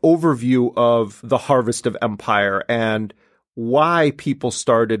 Give an overview of the Harvest of Empire and why people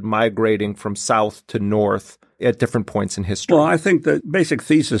started migrating from south to north at different points in history. Well, I think the basic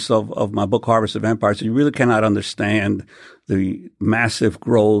thesis of my book, Harvest of Empire, is you really cannot understand the massive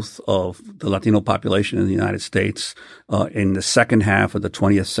growth of the Latino population in the United States in the second half of the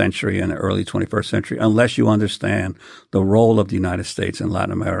 20th century and the early 21st century unless you understand the role of the United States in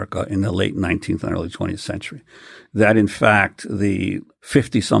Latin America in the late 19th and early 20th century. That, in fact, the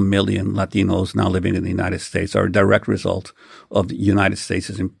 50-some million Latinos now living in the United States are a direct result of the United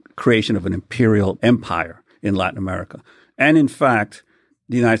States' creation of an imperial empire in Latin America. And in fact,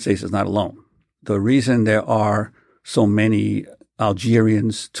 the United States is not alone. The reason there are so many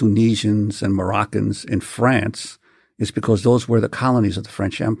Algerians, Tunisians, and Moroccans in France is because those were the colonies of the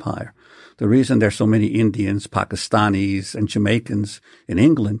French Empire. The reason there's so many Indians, Pakistanis, and Jamaicans in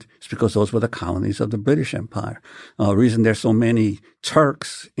England is because those were the colonies of the British Empire. The reason there's so many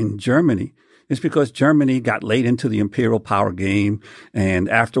Turks in Germany is because Germany got late into the imperial power game and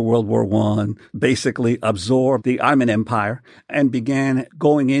after World War I basically absorbed the Ottoman Empire and began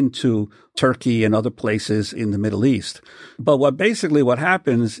going into Turkey and other places in the Middle East. But what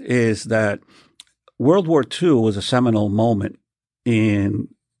happens is that World War II was a seminal moment in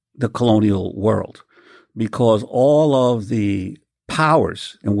the colonial world because all of the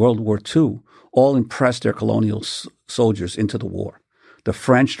powers in World War II all impressed their colonial soldiers into the war. The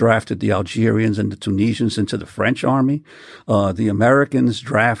French drafted the Algerians and the Tunisians into the French army. The Americans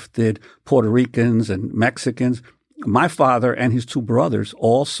drafted Puerto Ricans and Mexicans. My father and his two brothers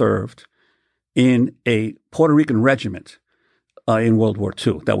all served in a Puerto Rican regiment in World War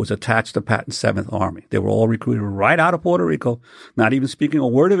II that was attached to Patton's 7th Army. They were all recruited right out of Puerto Rico, not even speaking a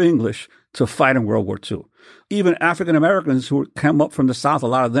word of English, to fight in World War II. Even African Americans who came up from the South, a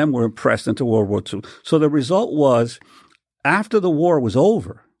lot of them were impressed into World War II. So the result was, after the war was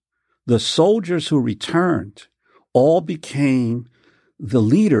over, the soldiers who returned all became the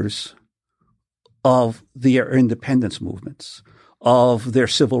leaders of their independence movements, of their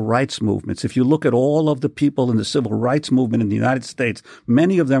civil rights movements. If you look at all of the people in the civil rights movement in the United States,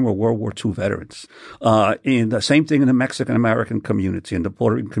 many of them were World War II veterans. In the same thing in the Mexican-American community, in the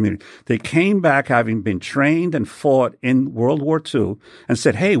Puerto Rican community. They came back having been trained and fought in World War II and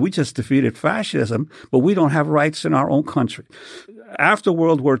said, hey, we just defeated fascism, but we don't have rights in our own country. After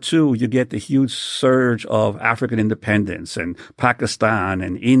World War II, you get the huge surge of African independence and Pakistan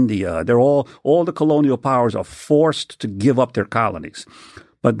and India. They're all the colonial powers are forced to give up their colonies.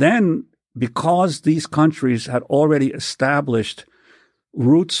 But then, because these countries had already established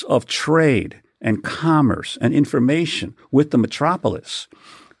routes of trade and commerce and information with the metropolis,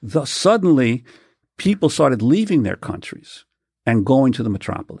 suddenly people started leaving their countries and going to the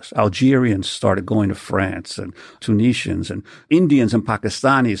metropolis. Algerians started going to France, and Tunisians and Indians and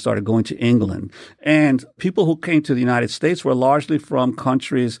Pakistanis started going to England. And people who came to the United States were largely from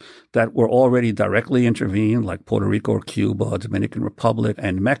countries that were already directly intervened, like Puerto Rico or Cuba, Dominican Republic,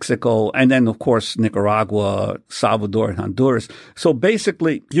 and Mexico. And then, of course, Nicaragua, Salvador, and Honduras. So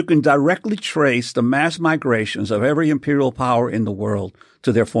basically, you can directly trace the mass migrations of every imperial power in the world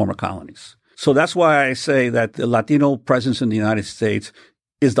to their former colonies. So that's why I say that the Latino presence in the United States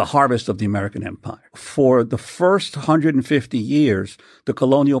is the harvest of the American empire. For the first 150 years, the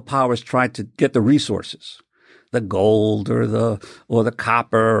colonial powers tried to get the resources, the gold or the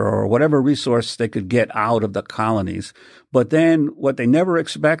copper or whatever resource they could get out of the colonies. But then what they never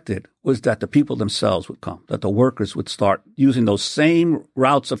expected was that the people themselves would come, that the workers would start using those same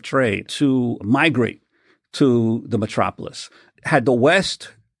routes of trade to migrate to the metropolis. Had the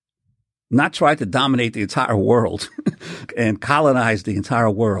West not tried to dominate the entire world and colonize the entire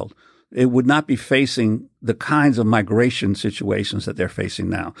world, it would not be facing the kinds of migration situations that they're facing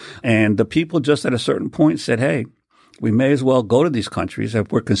now. And the people just at a certain point said, hey, we may as well go to these countries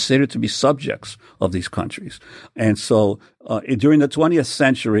if we're considered to be subjects of these countries. And so during the 20th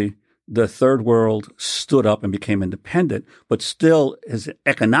century, the third world stood up and became independent, but still is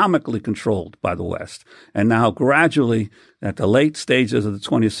economically controlled by the West. And now gradually, at the late stages of the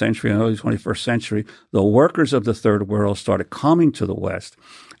 20th century and early 21st century, the workers of the third world started coming to the West.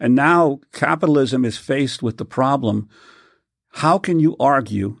 And now capitalism is faced with the problem, how can you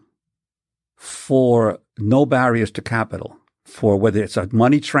argue for no barriers to capital? For whether it's a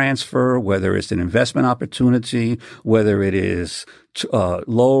money transfer, whether it's an investment opportunity, whether it is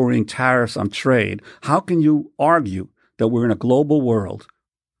lowering tariffs on trade, how can you argue that we're in a global world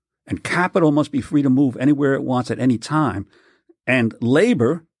and capital must be free to move anywhere it wants at any time and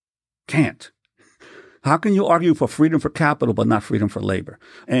labor can't? How can you argue for freedom for capital but not freedom for labor?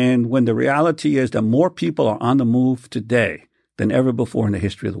 And when the reality is that more people are on the move today than ever before in the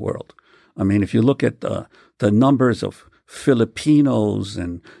history of the world. I mean, if you look at the numbers of Filipinos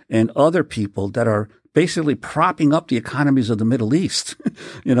and other people that are basically propping up the economies of the Middle East,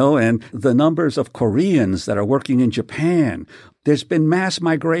 and the numbers of Koreans that are working in Japan. There's been mass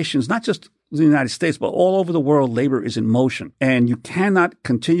migrations, not just the United States, but all over the world, labor is in motion. And you cannot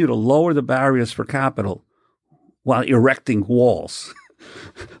continue to lower the barriers for capital while erecting walls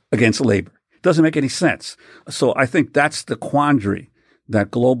against labor. It doesn't make any sense. So I think that's the quandary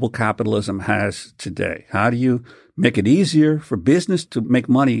that global capitalism has today. How do you make it easier for business to make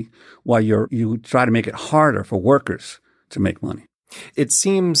money while you try to make it harder for workers to make money? It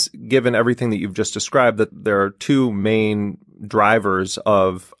seems, given everything that you've just described, that there are two main drivers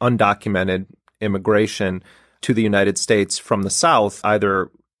of undocumented immigration to the United States from the South, either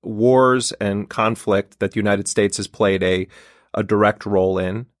wars and conflict that the United States has played a direct role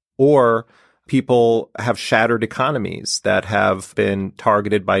in, or people have shattered economies that have been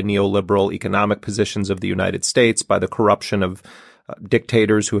targeted by neoliberal economic positions of the United States, by the corruption of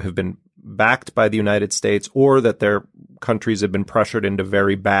dictators who have been backed by the United States, or that their countries have been pressured into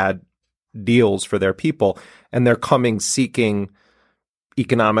very bad deals for their people, and they're coming seeking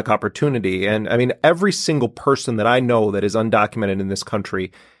economic opportunity. And I mean, every single person that I know that is undocumented in this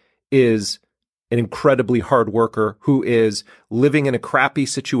country is an incredibly hard worker who is living in a crappy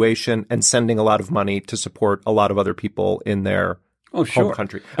situation and sending a lot of money to support a lot of other people in their home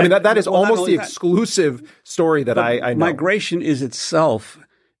country. I mean, that is almost the exclusive story that I know. Migration is itself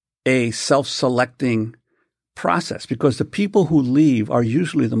a self-selecting process because the people who leave are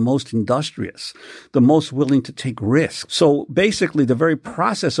usually the most industrious, the most willing to take risks. So basically, the very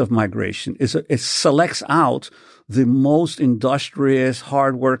process of migration it selects out the most industrious,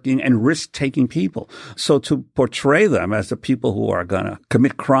 hardworking, and risk-taking people. So to portray them as the people who are going to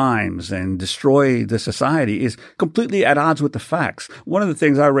commit crimes and destroy the society is completely at odds with the facts. One of the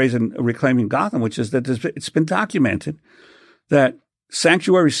things I raise in Reclaiming Gotham, which is that it's been documented that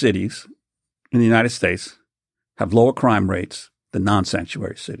sanctuary cities in the United States have lower crime rates than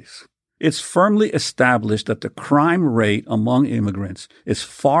non-sanctuary cities. It's firmly established that the crime rate among immigrants is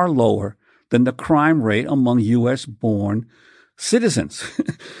far lower than the crime rate among U.S.-born citizens.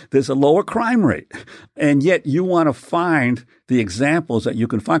 There's a lower crime rate. And yet you want to find the examples that you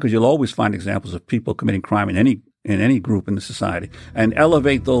can find, because you'll always find examples of people committing crime in any group in the society, and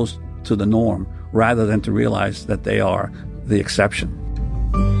elevate those to the norm rather than to realize that they are the exception.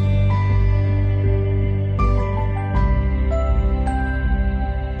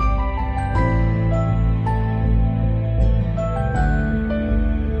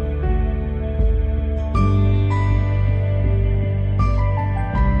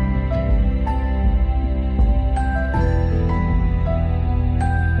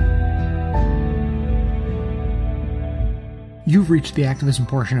 You You've reached the activism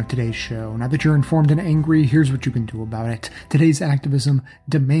portion of today's show. Now that you're informed and angry, here's what you can do about it. Today's activism: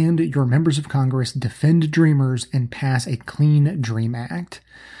 demand your members of Congress defend Dreamers and pass a Clean Dream Act.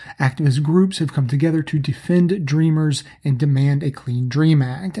 Activist groups have come together to defend Dreamers and demand a Clean Dream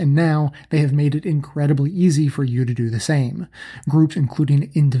Act, and now they have made it incredibly easy for you to do the same. Groups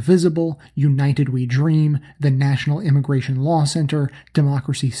including Indivisible, United We Dream, the National Immigration Law Center,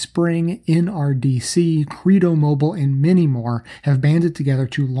 Democracy Spring, NRDC, Credo Mobile, and many more have banded together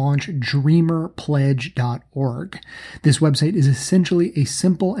to launch DreamerPledge.org. This website is essentially a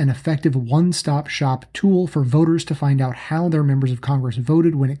simple and effective one-stop shop tool for voters to find out how their members of Congress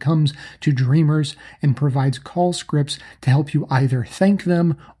voted when it comes to Dreamers, and provides call scripts to help you either thank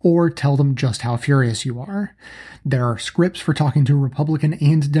them or tell them just how furious you are. There are scripts for talking to Republican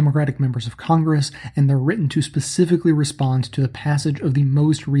and Democratic members of Congress, and they're written to specifically respond to the passage of the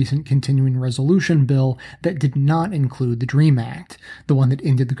most recent continuing resolution bill that did not include the DREAM Act, the one that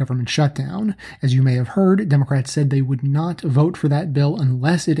ended the government shutdown. As you may have heard, Democrats said they would not vote for that bill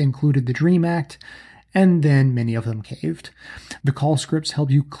unless it included the DREAM Act, and then many of them caved. The call scripts help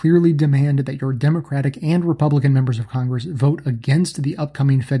you clearly demand that your Democratic and Republican members of Congress vote against the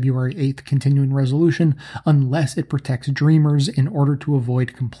upcoming February 8th continuing resolution unless it protects Dreamers in order to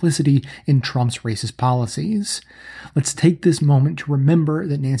avoid complicity in Trump's racist policies. Let's take this moment to remember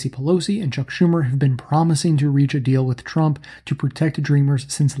that Nancy Pelosi and Chuck Schumer have been promising to reach a deal with Trump to protect Dreamers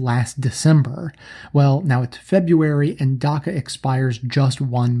since last December. Well, now it's February and DACA expires just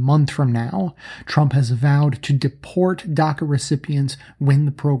 1 month from now. Trump has vowed to deport DACA recipients when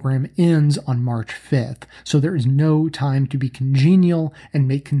the program ends on March 5th, so there is no time to be congenial and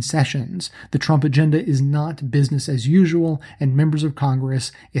make concessions. The Trump agenda is not business as usual, and members of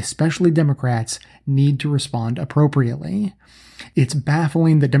Congress, especially Democrats, need to respond appropriately. It's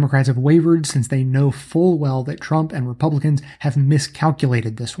baffling that Democrats have wavered since they know full well that Trump and Republicans have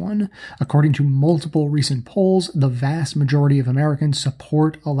miscalculated this one. According to multiple recent polls, the vast majority of Americans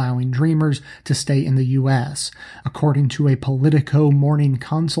support allowing Dreamers to stay in the U.S. According to a Politico Morning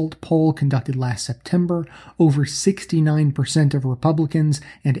Consult poll conducted last September, over 69% of Republicans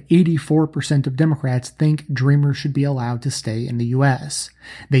and 84% of Democrats think Dreamers should be allowed to stay in the U.S.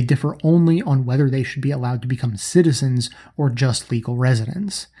 They differ only on whether they should be allowed to become citizens or just legal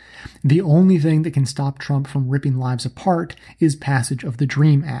residents. The only thing that can stop Trump from ripping lives apart is passage of the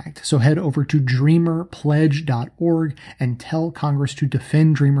DREAM Act. So head over to DreamerPledge.org and tell Congress to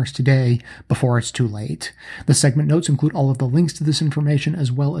defend Dreamers today before it's too late. The segment notes include all of the links to this information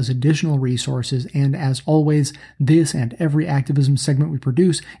as well as additional resources, and as always, this and every activism segment we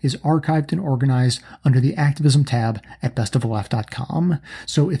produce is archived and organized under the activism tab at bestoftheleft.com.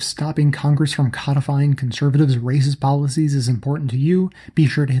 So if stopping Congress from codifying conservatives' racist policies is important to you, be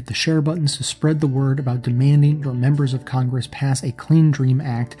sure to hit the share buttons to spread the word about demanding your members of Congress pass a Clean Dream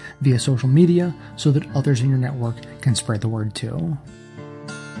Act via social media so that others in your network can spread the word too.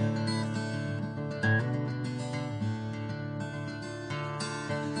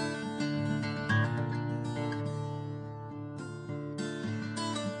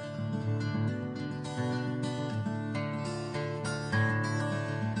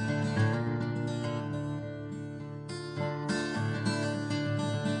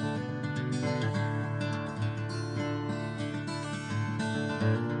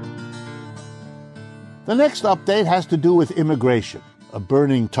 The next update has to do with immigration, a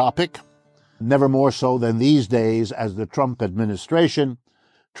burning topic, never more so than these days as the Trump administration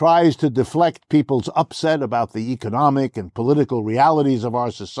tries to deflect people's upset about the economic and political realities of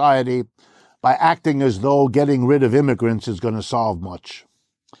our society by acting as though getting rid of immigrants is going to solve much.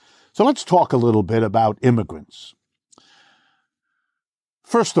 So let's talk a little bit about immigrants.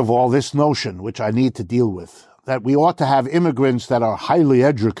 First of all, this notion, which I need to deal with, that we ought to have immigrants that are highly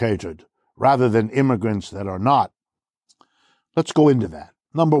educated rather than immigrants that are not. Let's go into that.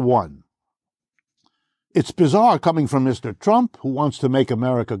 Number one, it's bizarre coming from Mr. Trump, who wants to make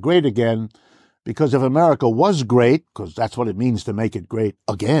America great again, because if America was great, because that's what it means to make it great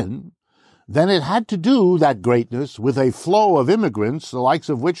again, then it had to do that greatness with a flow of immigrants, the likes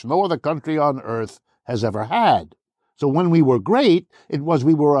of which no other country on earth has ever had. So when we were great, it was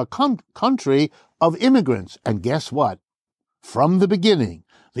we were a country of immigrants. And guess what? From the beginning,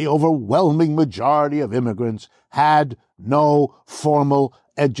 the overwhelming majority of immigrants had no formal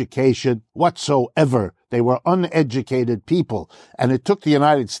education whatsoever. They were uneducated people. And it took the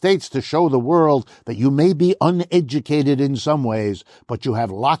United States to show the world that you may be uneducated in some ways, but you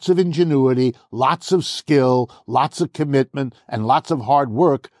have lots of ingenuity, lots of skill, lots of commitment, and lots of hard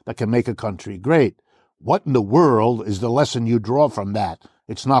work that can make a country great. What in the world is the lesson you draw from that?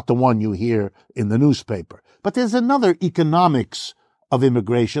 It's not the one you hear in the newspaper. But there's another economics of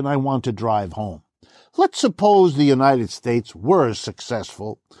immigration I want to drive home. Let's suppose the United States were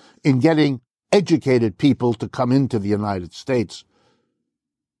successful in getting educated people to come into the United States.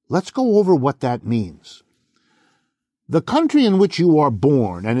 Let's go over what that means. The country in which you are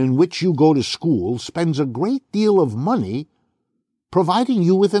born and in which you go to school spends a great deal of money providing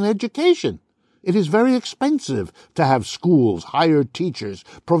you with an education. It is very expensive to have schools, hire teachers,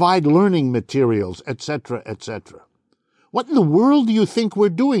 provide learning materials, etc., etc. What in the world do you think we're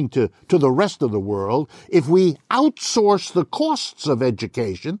doing to the rest of the world if we outsource the costs of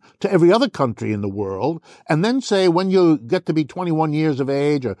education to every other country in the world and then say when you get to be 21 years of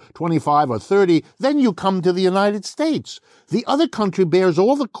age or 25 or 30, then you come to the United States? The other country bears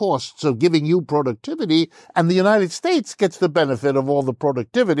all the costs of giving you productivity, and the United States gets the benefit of all the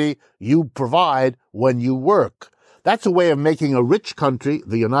productivity you provide when you work. That's a way of making a rich country,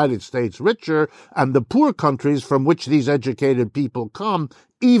 the United States, richer, and the poor countries from which these educated people come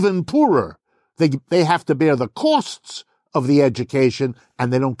even poorer. They have to bear the costs of the education,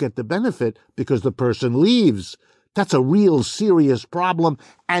 and they don't get the benefit because the person leaves. That's a real serious problem,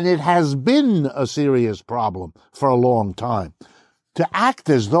 and it has been a serious problem for a long time. To act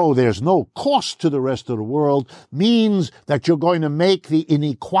as though there's no cost to the rest of the world means that you're going to make the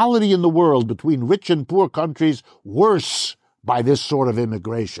inequality in the world between rich and poor countries worse by this sort of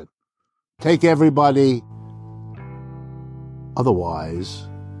immigration. Take everybody. Otherwise,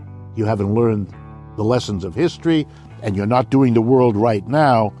 you haven't learned the lessons of history, and you're not doing the world right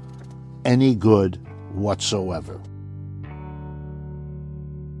now any good whatsoever.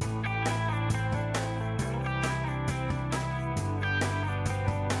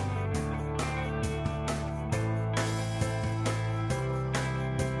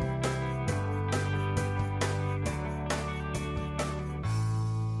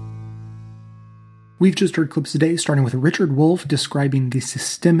 We've just heard clips today, starting with Richard Wolff describing the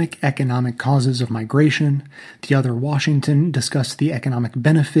systemic economic causes of migration. The other Washington discussed the economic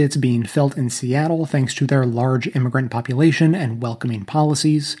benefits being felt in Seattle thanks to their large immigrant population and welcoming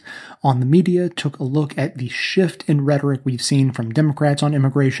policies. On the Media took a look at the shift in rhetoric we've seen from Democrats on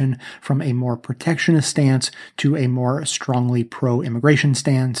immigration, from a more protectionist stance to a more strongly pro-immigration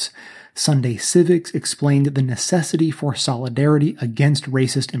stance. Sunday Civics explained the necessity for solidarity against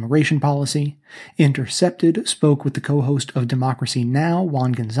racist immigration policy. Intercepted spoke with the co-host of Democracy Now!,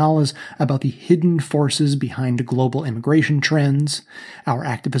 Juan Gonzalez, about the hidden forces behind global immigration trends. Our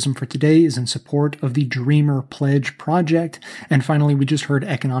activism for today is in support of the Dreamer Pledge Project. And finally, we just heard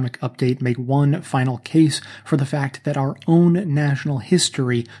Economic Update make one final case for the fact that our own national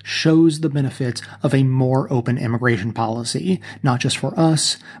history shows the benefits of a more open immigration policy, not just for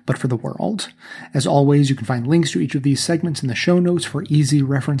us, but for the world. As always, you can find links to each of these segments in the show notes for easy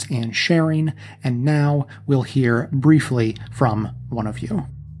reference and sharing. And now we'll hear briefly from one of you.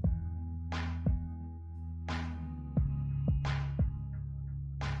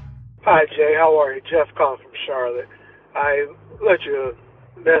 Hi, Jay. How are you? Jeff calling from Charlotte. I left you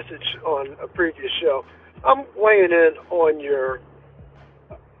a message on a previous show. I'm weighing in on your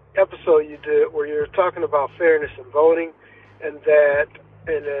episode you did where you're talking about fairness in voting, and that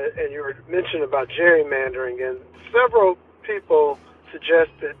and you were mentioning about gerrymandering, and several people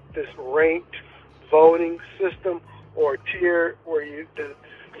suggest that this ranked voting system or tier where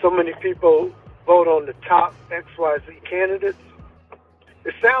so many people vote on the top XYZ candidates.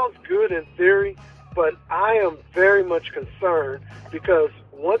 It sounds good in theory, but I am very much concerned because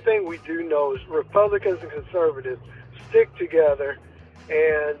one thing we do know is Republicans and conservatives stick together,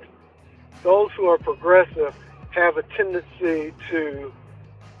 and those who are progressive have a tendency to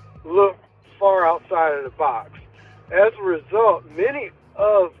look far outside of the box. As a result, many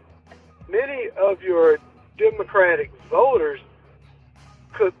of your Democratic voters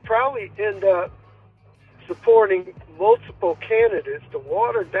could probably end up supporting multiple candidates to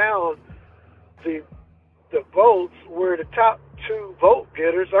water down the votes where the top two vote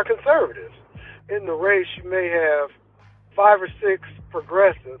getters are conservatives. In the race, you may have 5 or 6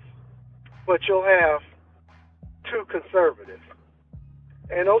 progressives, but you'll have 2 conservatives.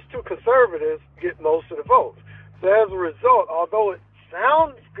 And those 2 conservatives get most of the votes. So as a result, although it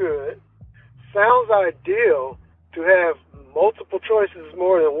sounds good, sounds ideal to have multiple choices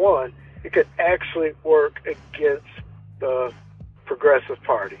more than one, it could actually work against the Progressive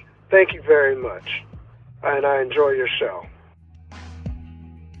Party. Thank you very much, and I enjoy your show.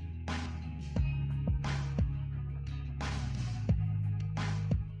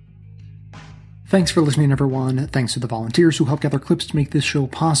 Thanks for listening, everyone. Thanks to the volunteers who help gather clips to make this show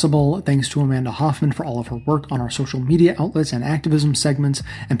possible. Thanks to Amanda Hoffman for all of her work on our social media outlets and activism segments.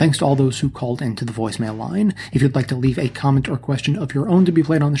 And thanks to all those who called into the voicemail line. If you'd like to leave a comment or question of your own to be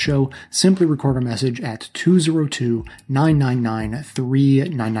played on the show, simply record a message at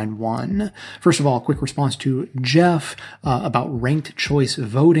 202-999-3991. First of all, a quick response to Jeff about ranked choice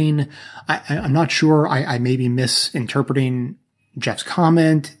voting. I'm not sure. I may be misinterpreting Jeff's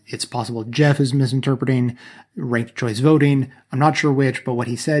comment. It's possible Jeff is misinterpreting ranked choice voting. I'm not sure which, but what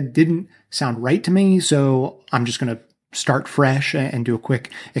he said didn't sound right to me, so I'm just going to start fresh and do a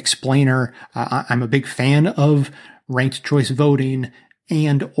quick explainer. I'm a big fan of ranked choice voting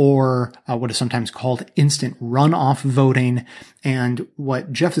and or what is sometimes called instant runoff voting. And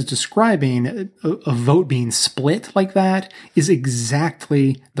what Jeff is describing, a vote being split like that, is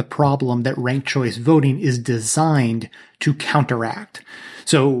exactly the problem that ranked choice voting is designed to counteract.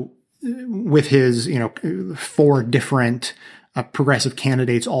 So with his, 4 different progressive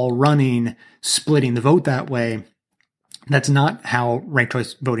candidates all running, splitting the vote that way, that's not how ranked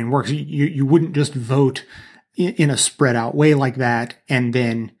choice voting works. You wouldn't just vote in a spread out way like that and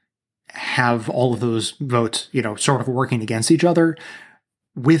then have all of those votes, sort of working against each other.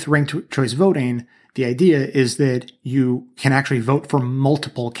 With ranked choice voting, the idea is that you can actually vote for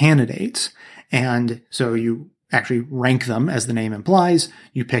multiple candidates. And so you actually rank them, as the name implies.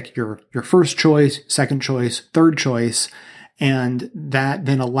 You pick your first choice, second choice, third choice, and that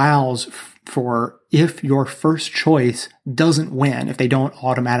then allows for, if your first choice doesn't win, if they don't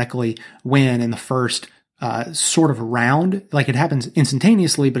automatically win in the first sort of round, like it happens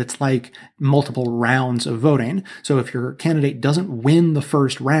instantaneously, but it's like multiple rounds of voting. So if your candidate doesn't win the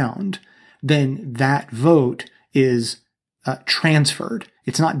first round, then that vote is transferred.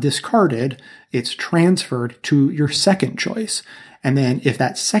 It's not discarded. It's transferred to your second choice. And then if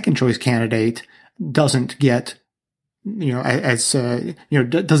that second choice candidate doesn't get,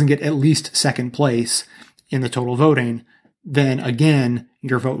 doesn't get at least second place in the total voting, then again,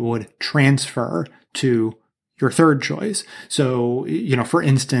 your vote would transfer to your third choice. So, for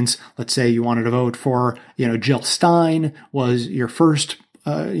instance, let's say you wanted to vote for, Jill Stein was your first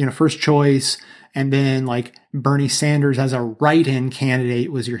choice. And then like Bernie Sanders as a write-in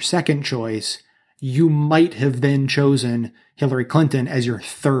candidate was your second choice. You might have then chosen Hillary Clinton as your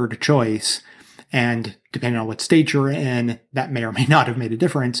third choice. And depending on what state you're in, that may or may not have made a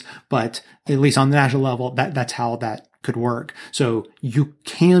difference. But at least on the national level, that's how that could work. So you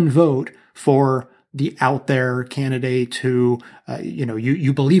can vote for the out there candidate who,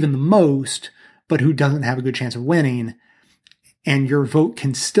 you believe in the most, but who doesn't have a good chance of winning. And your vote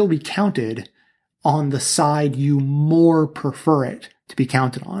can still be counted on the side you more prefer it to be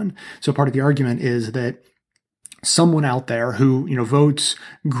counted on. So part of the argument is that someone out there who, votes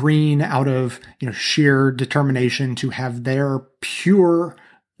green out of, sheer determination to have their pure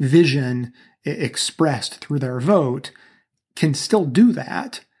vision expressed through their vote can still do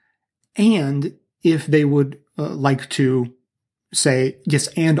that. And if they would like to say, yes,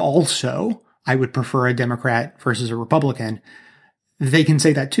 and also I would prefer a Democrat versus a Republican, they can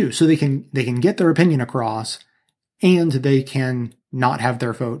say that too. So they can get their opinion across and they can not have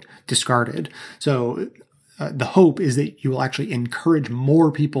their vote discarded. So the hope is that you will actually encourage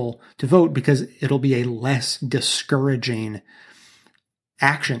more people to vote because it'll be a less discouraging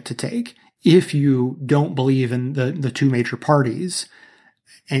action to take if you don't believe in the two major parties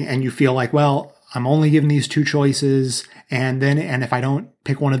and you feel like, well, I'm only given these two choices and if I don't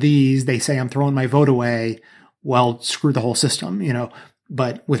pick one of these, they say I'm throwing my vote away. Well, screw the whole system,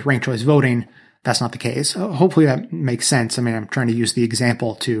 but with ranked choice voting, that's not the case. Hopefully that makes sense. I mean, I'm trying to use the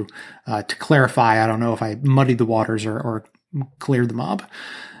example to clarify. I don't know if I muddied the waters or cleared them up,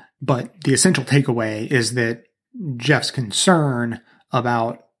 but the essential takeaway is that Jeff's concern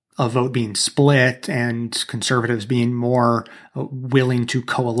about a vote being split and conservatives being more willing to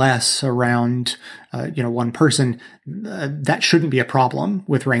coalesce around, one person, that shouldn't be a problem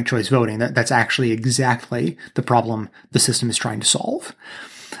with ranked choice voting. That's actually exactly the problem the system is trying to solve.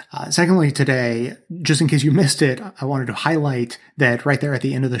 Secondly, today, just in case you missed it, I wanted to highlight that right there at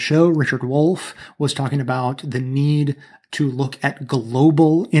the end of the show, Richard Wolff was talking about the need to look at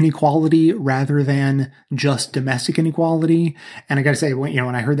global inequality rather than just domestic inequality. And I got to say,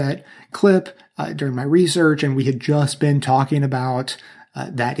 when I heard that clip during my research, and we had just been talking about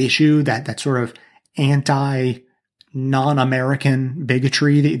that issue, that sort of non-American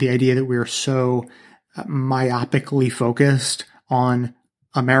bigotry, the idea that we're so myopically focused on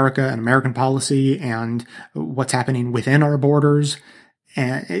America and American policy and what's happening within our borders,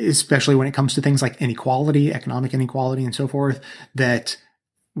 and especially when it comes to things like inequality, economic inequality, and so forth, that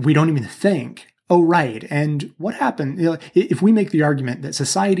we don't even think oh, right. And what happened? If we make the argument that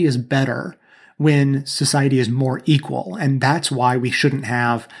society is better when society is more equal, and that's why we shouldn't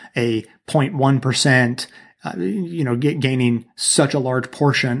have a 0.1%, gaining such a large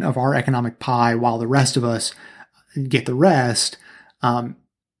portion of our economic pie while the rest of us get the rest.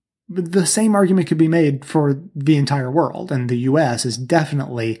 The same argument could be made for the entire world, and the U.S. is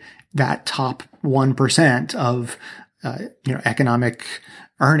definitely that top 1% of economic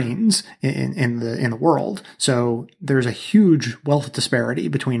earnings in the world. So there's a huge wealth disparity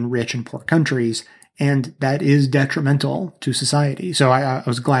between rich and poor countries, and that is detrimental to society. So I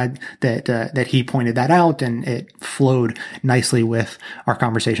was glad that he pointed that out, and it flowed nicely with our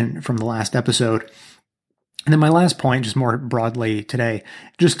conversation from the last episode. And then my last point, just more broadly today,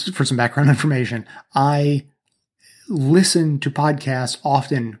 just for some background information, I listen to podcasts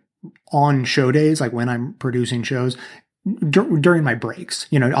often on show days, like when I'm producing shows, during my breaks.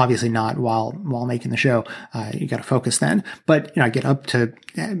 Obviously not while making the show. You got to focus then. But I get up to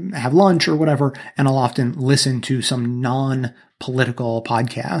have lunch or whatever, and I'll often listen to some non-political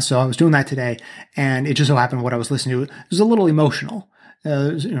podcast. So I was doing that today, and it just so happened what I was listening to was a little emotional.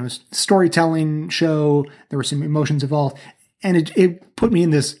 Storytelling show. There were some emotions involved, and it put me in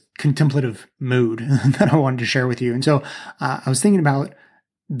this contemplative mood that I wanted to share with you. And so I was thinking about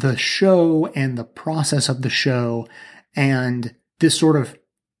the show and the process of the show and this sort of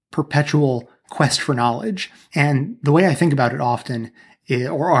perpetual quest for knowledge. And the way I think about it often,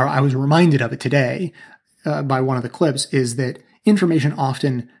 or I was reminded of it today by one of the clips, is that information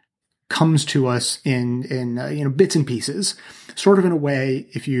often comes to us in bits and pieces, sort of in a way.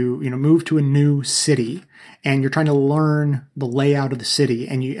 If you move to a new city and you're trying to learn the layout of the city,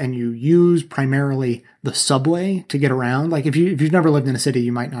 and you use primarily the subway to get around. Like if you've never lived in a city,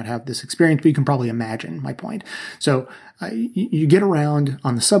 you might not have this experience, but you can probably imagine my point. So you get around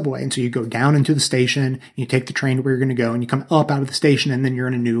on the subway, and so you go down into the station, you take the train to where you're going to go, and you come up out of the station, and then you're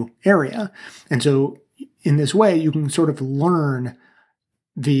in a new area. And so in this way, you can sort of learn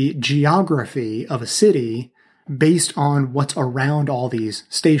the geography of a city based on what's around all these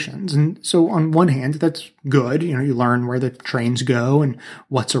stations. And so on one hand, that's good. You learn where the trains go and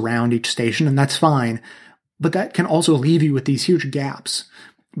what's around each station, and that's fine. But that can also leave you with these huge gaps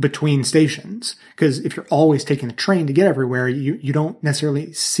between stations. Because if you're always taking the train to get everywhere, you don't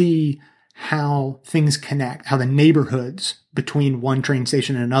necessarily see how things connect, how the neighborhoods between one train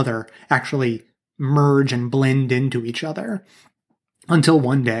station and another actually merge and blend into each other. Until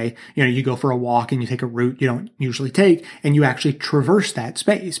one day, you go for a walk and you take a route you don't usually take, and you actually traverse that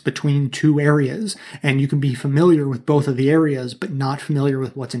space between two areas, and you can be familiar with both of the areas, but not familiar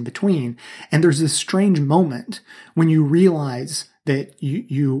with what's in between. And there's this strange moment when you realize that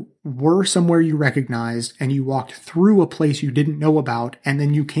you were somewhere you recognized, and you walked through a place you didn't know about, and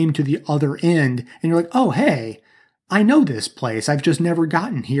then you came to the other end, and you're like, oh, hey, I know this place. I've just never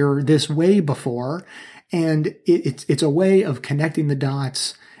gotten here this way before. And it's a way of connecting the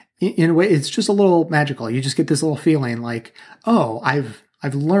dots in a way. It's just a little magical. You just get this little feeling like, oh, I've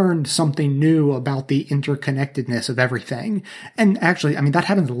learned something new about the interconnectedness of everything. And actually, that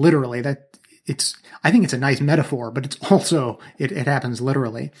happens literally. I think it's a nice metaphor, but it's also, it happens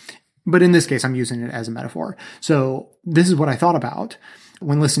literally. But in this case, I'm using it as a metaphor. So this is what I thought about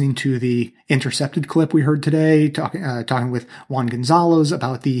when listening to the Intercepted clip we heard today, talking with Juan Gonzalez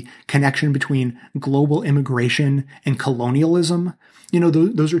about the connection between global immigration and colonialism.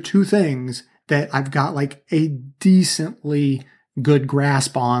 Those are two things that I've got like a decently good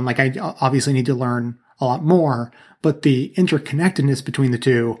grasp on. Like I obviously need to learn a lot more, but the interconnectedness between the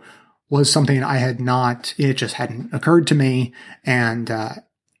two was something I had not, it just hadn't occurred to me. And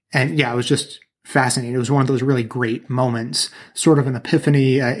yeah, it was just fascinating. It was one of those really great moments, sort of an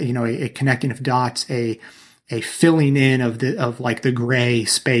epiphany, a connecting of dots, a filling in of the gray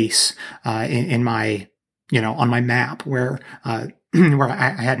space, in my, on my map where I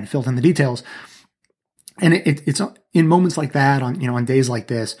hadn't filled in the details. And it's in moments like that, on days like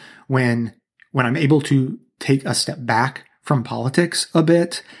this, when I'm able to take a step back from politics a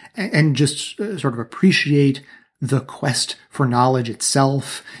bit and just sort of appreciate the quest for knowledge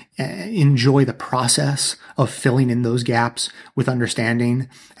itself, enjoy the process of filling in those gaps with understanding.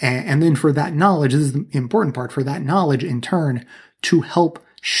 And then for that knowledge, this is the important part, for that knowledge in turn to help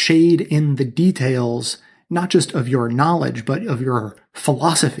shade in the details, not just of your knowledge, but of your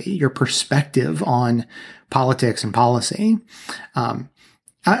philosophy, your perspective on politics and policy.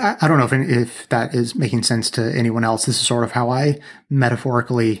 I don't know if that is making sense to anyone else. This is sort of how I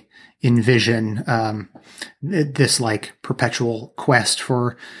metaphorically envision this like perpetual quest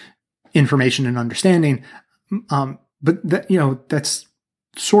for information and understanding. But that, that's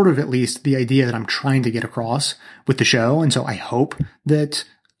sort of at least the idea that I'm trying to get across with the show. And so I hope that,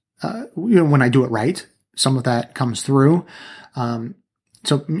 when I do it right, some of that comes through.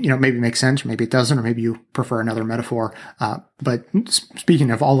 So, maybe it makes sense, or maybe it doesn't, or maybe you prefer another metaphor. But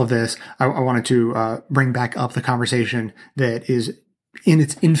speaking of all of this, I wanted to bring back up the conversation that is in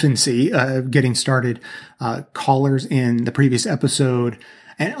its infancy, getting started. Callers in the previous episode,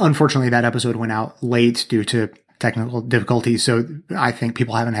 and unfortunately that episode went out late due to technical difficulties. So I think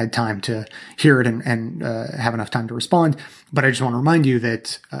people haven't had time to hear it and have enough time to respond. But I just want to remind you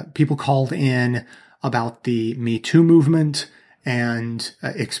that people called in about the Me Too movement and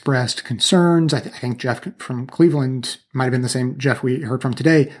expressed concerns. I think Jeff from Cleveland, might have been the same Jeff we heard from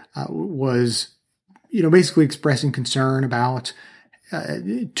today, was, basically expressing concern about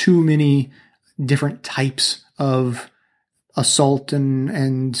too many different types of assault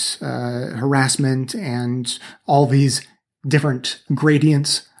and harassment and all these different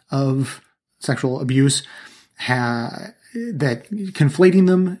gradients of sexual abuse, that conflating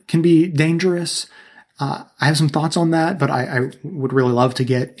them can be dangerous. I have some thoughts on that, but I would really love to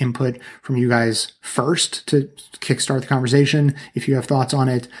get input from you guys first to kickstart the conversation, if you have thoughts on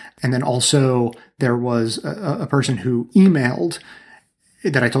it. And then also there was a person who emailed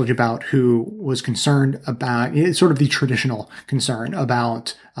that I told you about, who was concerned about sort of the traditional concern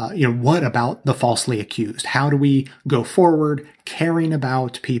about, what about the falsely accused? How do we go forward caring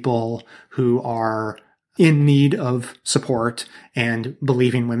about people who are in need of support and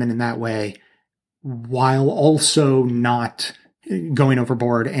believing women in that way, while also not going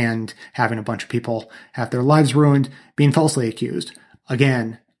overboard and having a bunch of people have their lives ruined being falsely accused?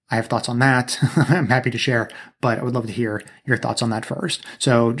 Again, I have thoughts on that. I'm happy to share, but I would love to hear your thoughts on that first.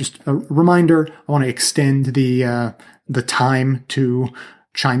 So just a reminder, I want to extend the time to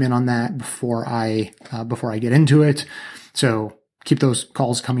chime in on that before I get into it. So keep those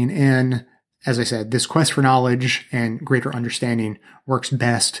calls coming in. As I said, this quest for knowledge and greater understanding works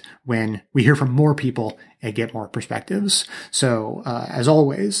best when we hear from more people and get more perspectives. So, as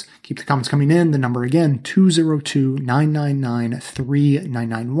always, keep the comments coming in. The number again,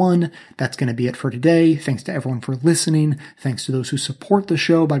 202-999-3991. That's going to be it for today. Thanks to everyone for listening. Thanks to those who support the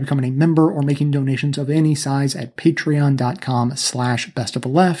show by becoming a member or making donations of any size at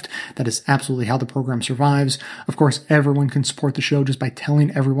patreon.com/bestoftheleft. That is absolutely how the program survives. Of course, everyone can support the show just by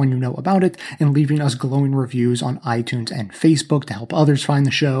telling everyone you know about it and leaving us glowing reviews on iTunes and Facebook to help others find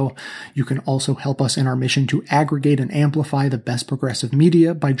the show. You can also help us in our mission to aggregate and amplify the best progressive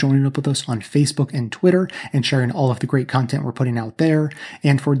media by joining up with us on Facebook and Twitter and sharing all of the great content we're putting out there.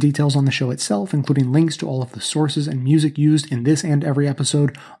 And for details on the show itself, including links to all of the sources and music used in this and every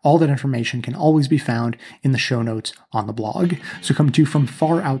episode, all that information can always be found in the show notes on the blog. So coming to you from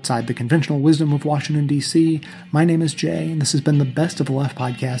far outside the conventional wisdom of Washington, D.C., my name is Jay, and this has been the Best of the Left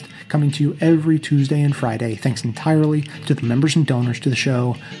podcast, coming to you every Tuesday and Friday, thanks entirely to the members and donors to the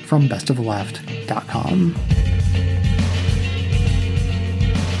show from bestoftheleft.com.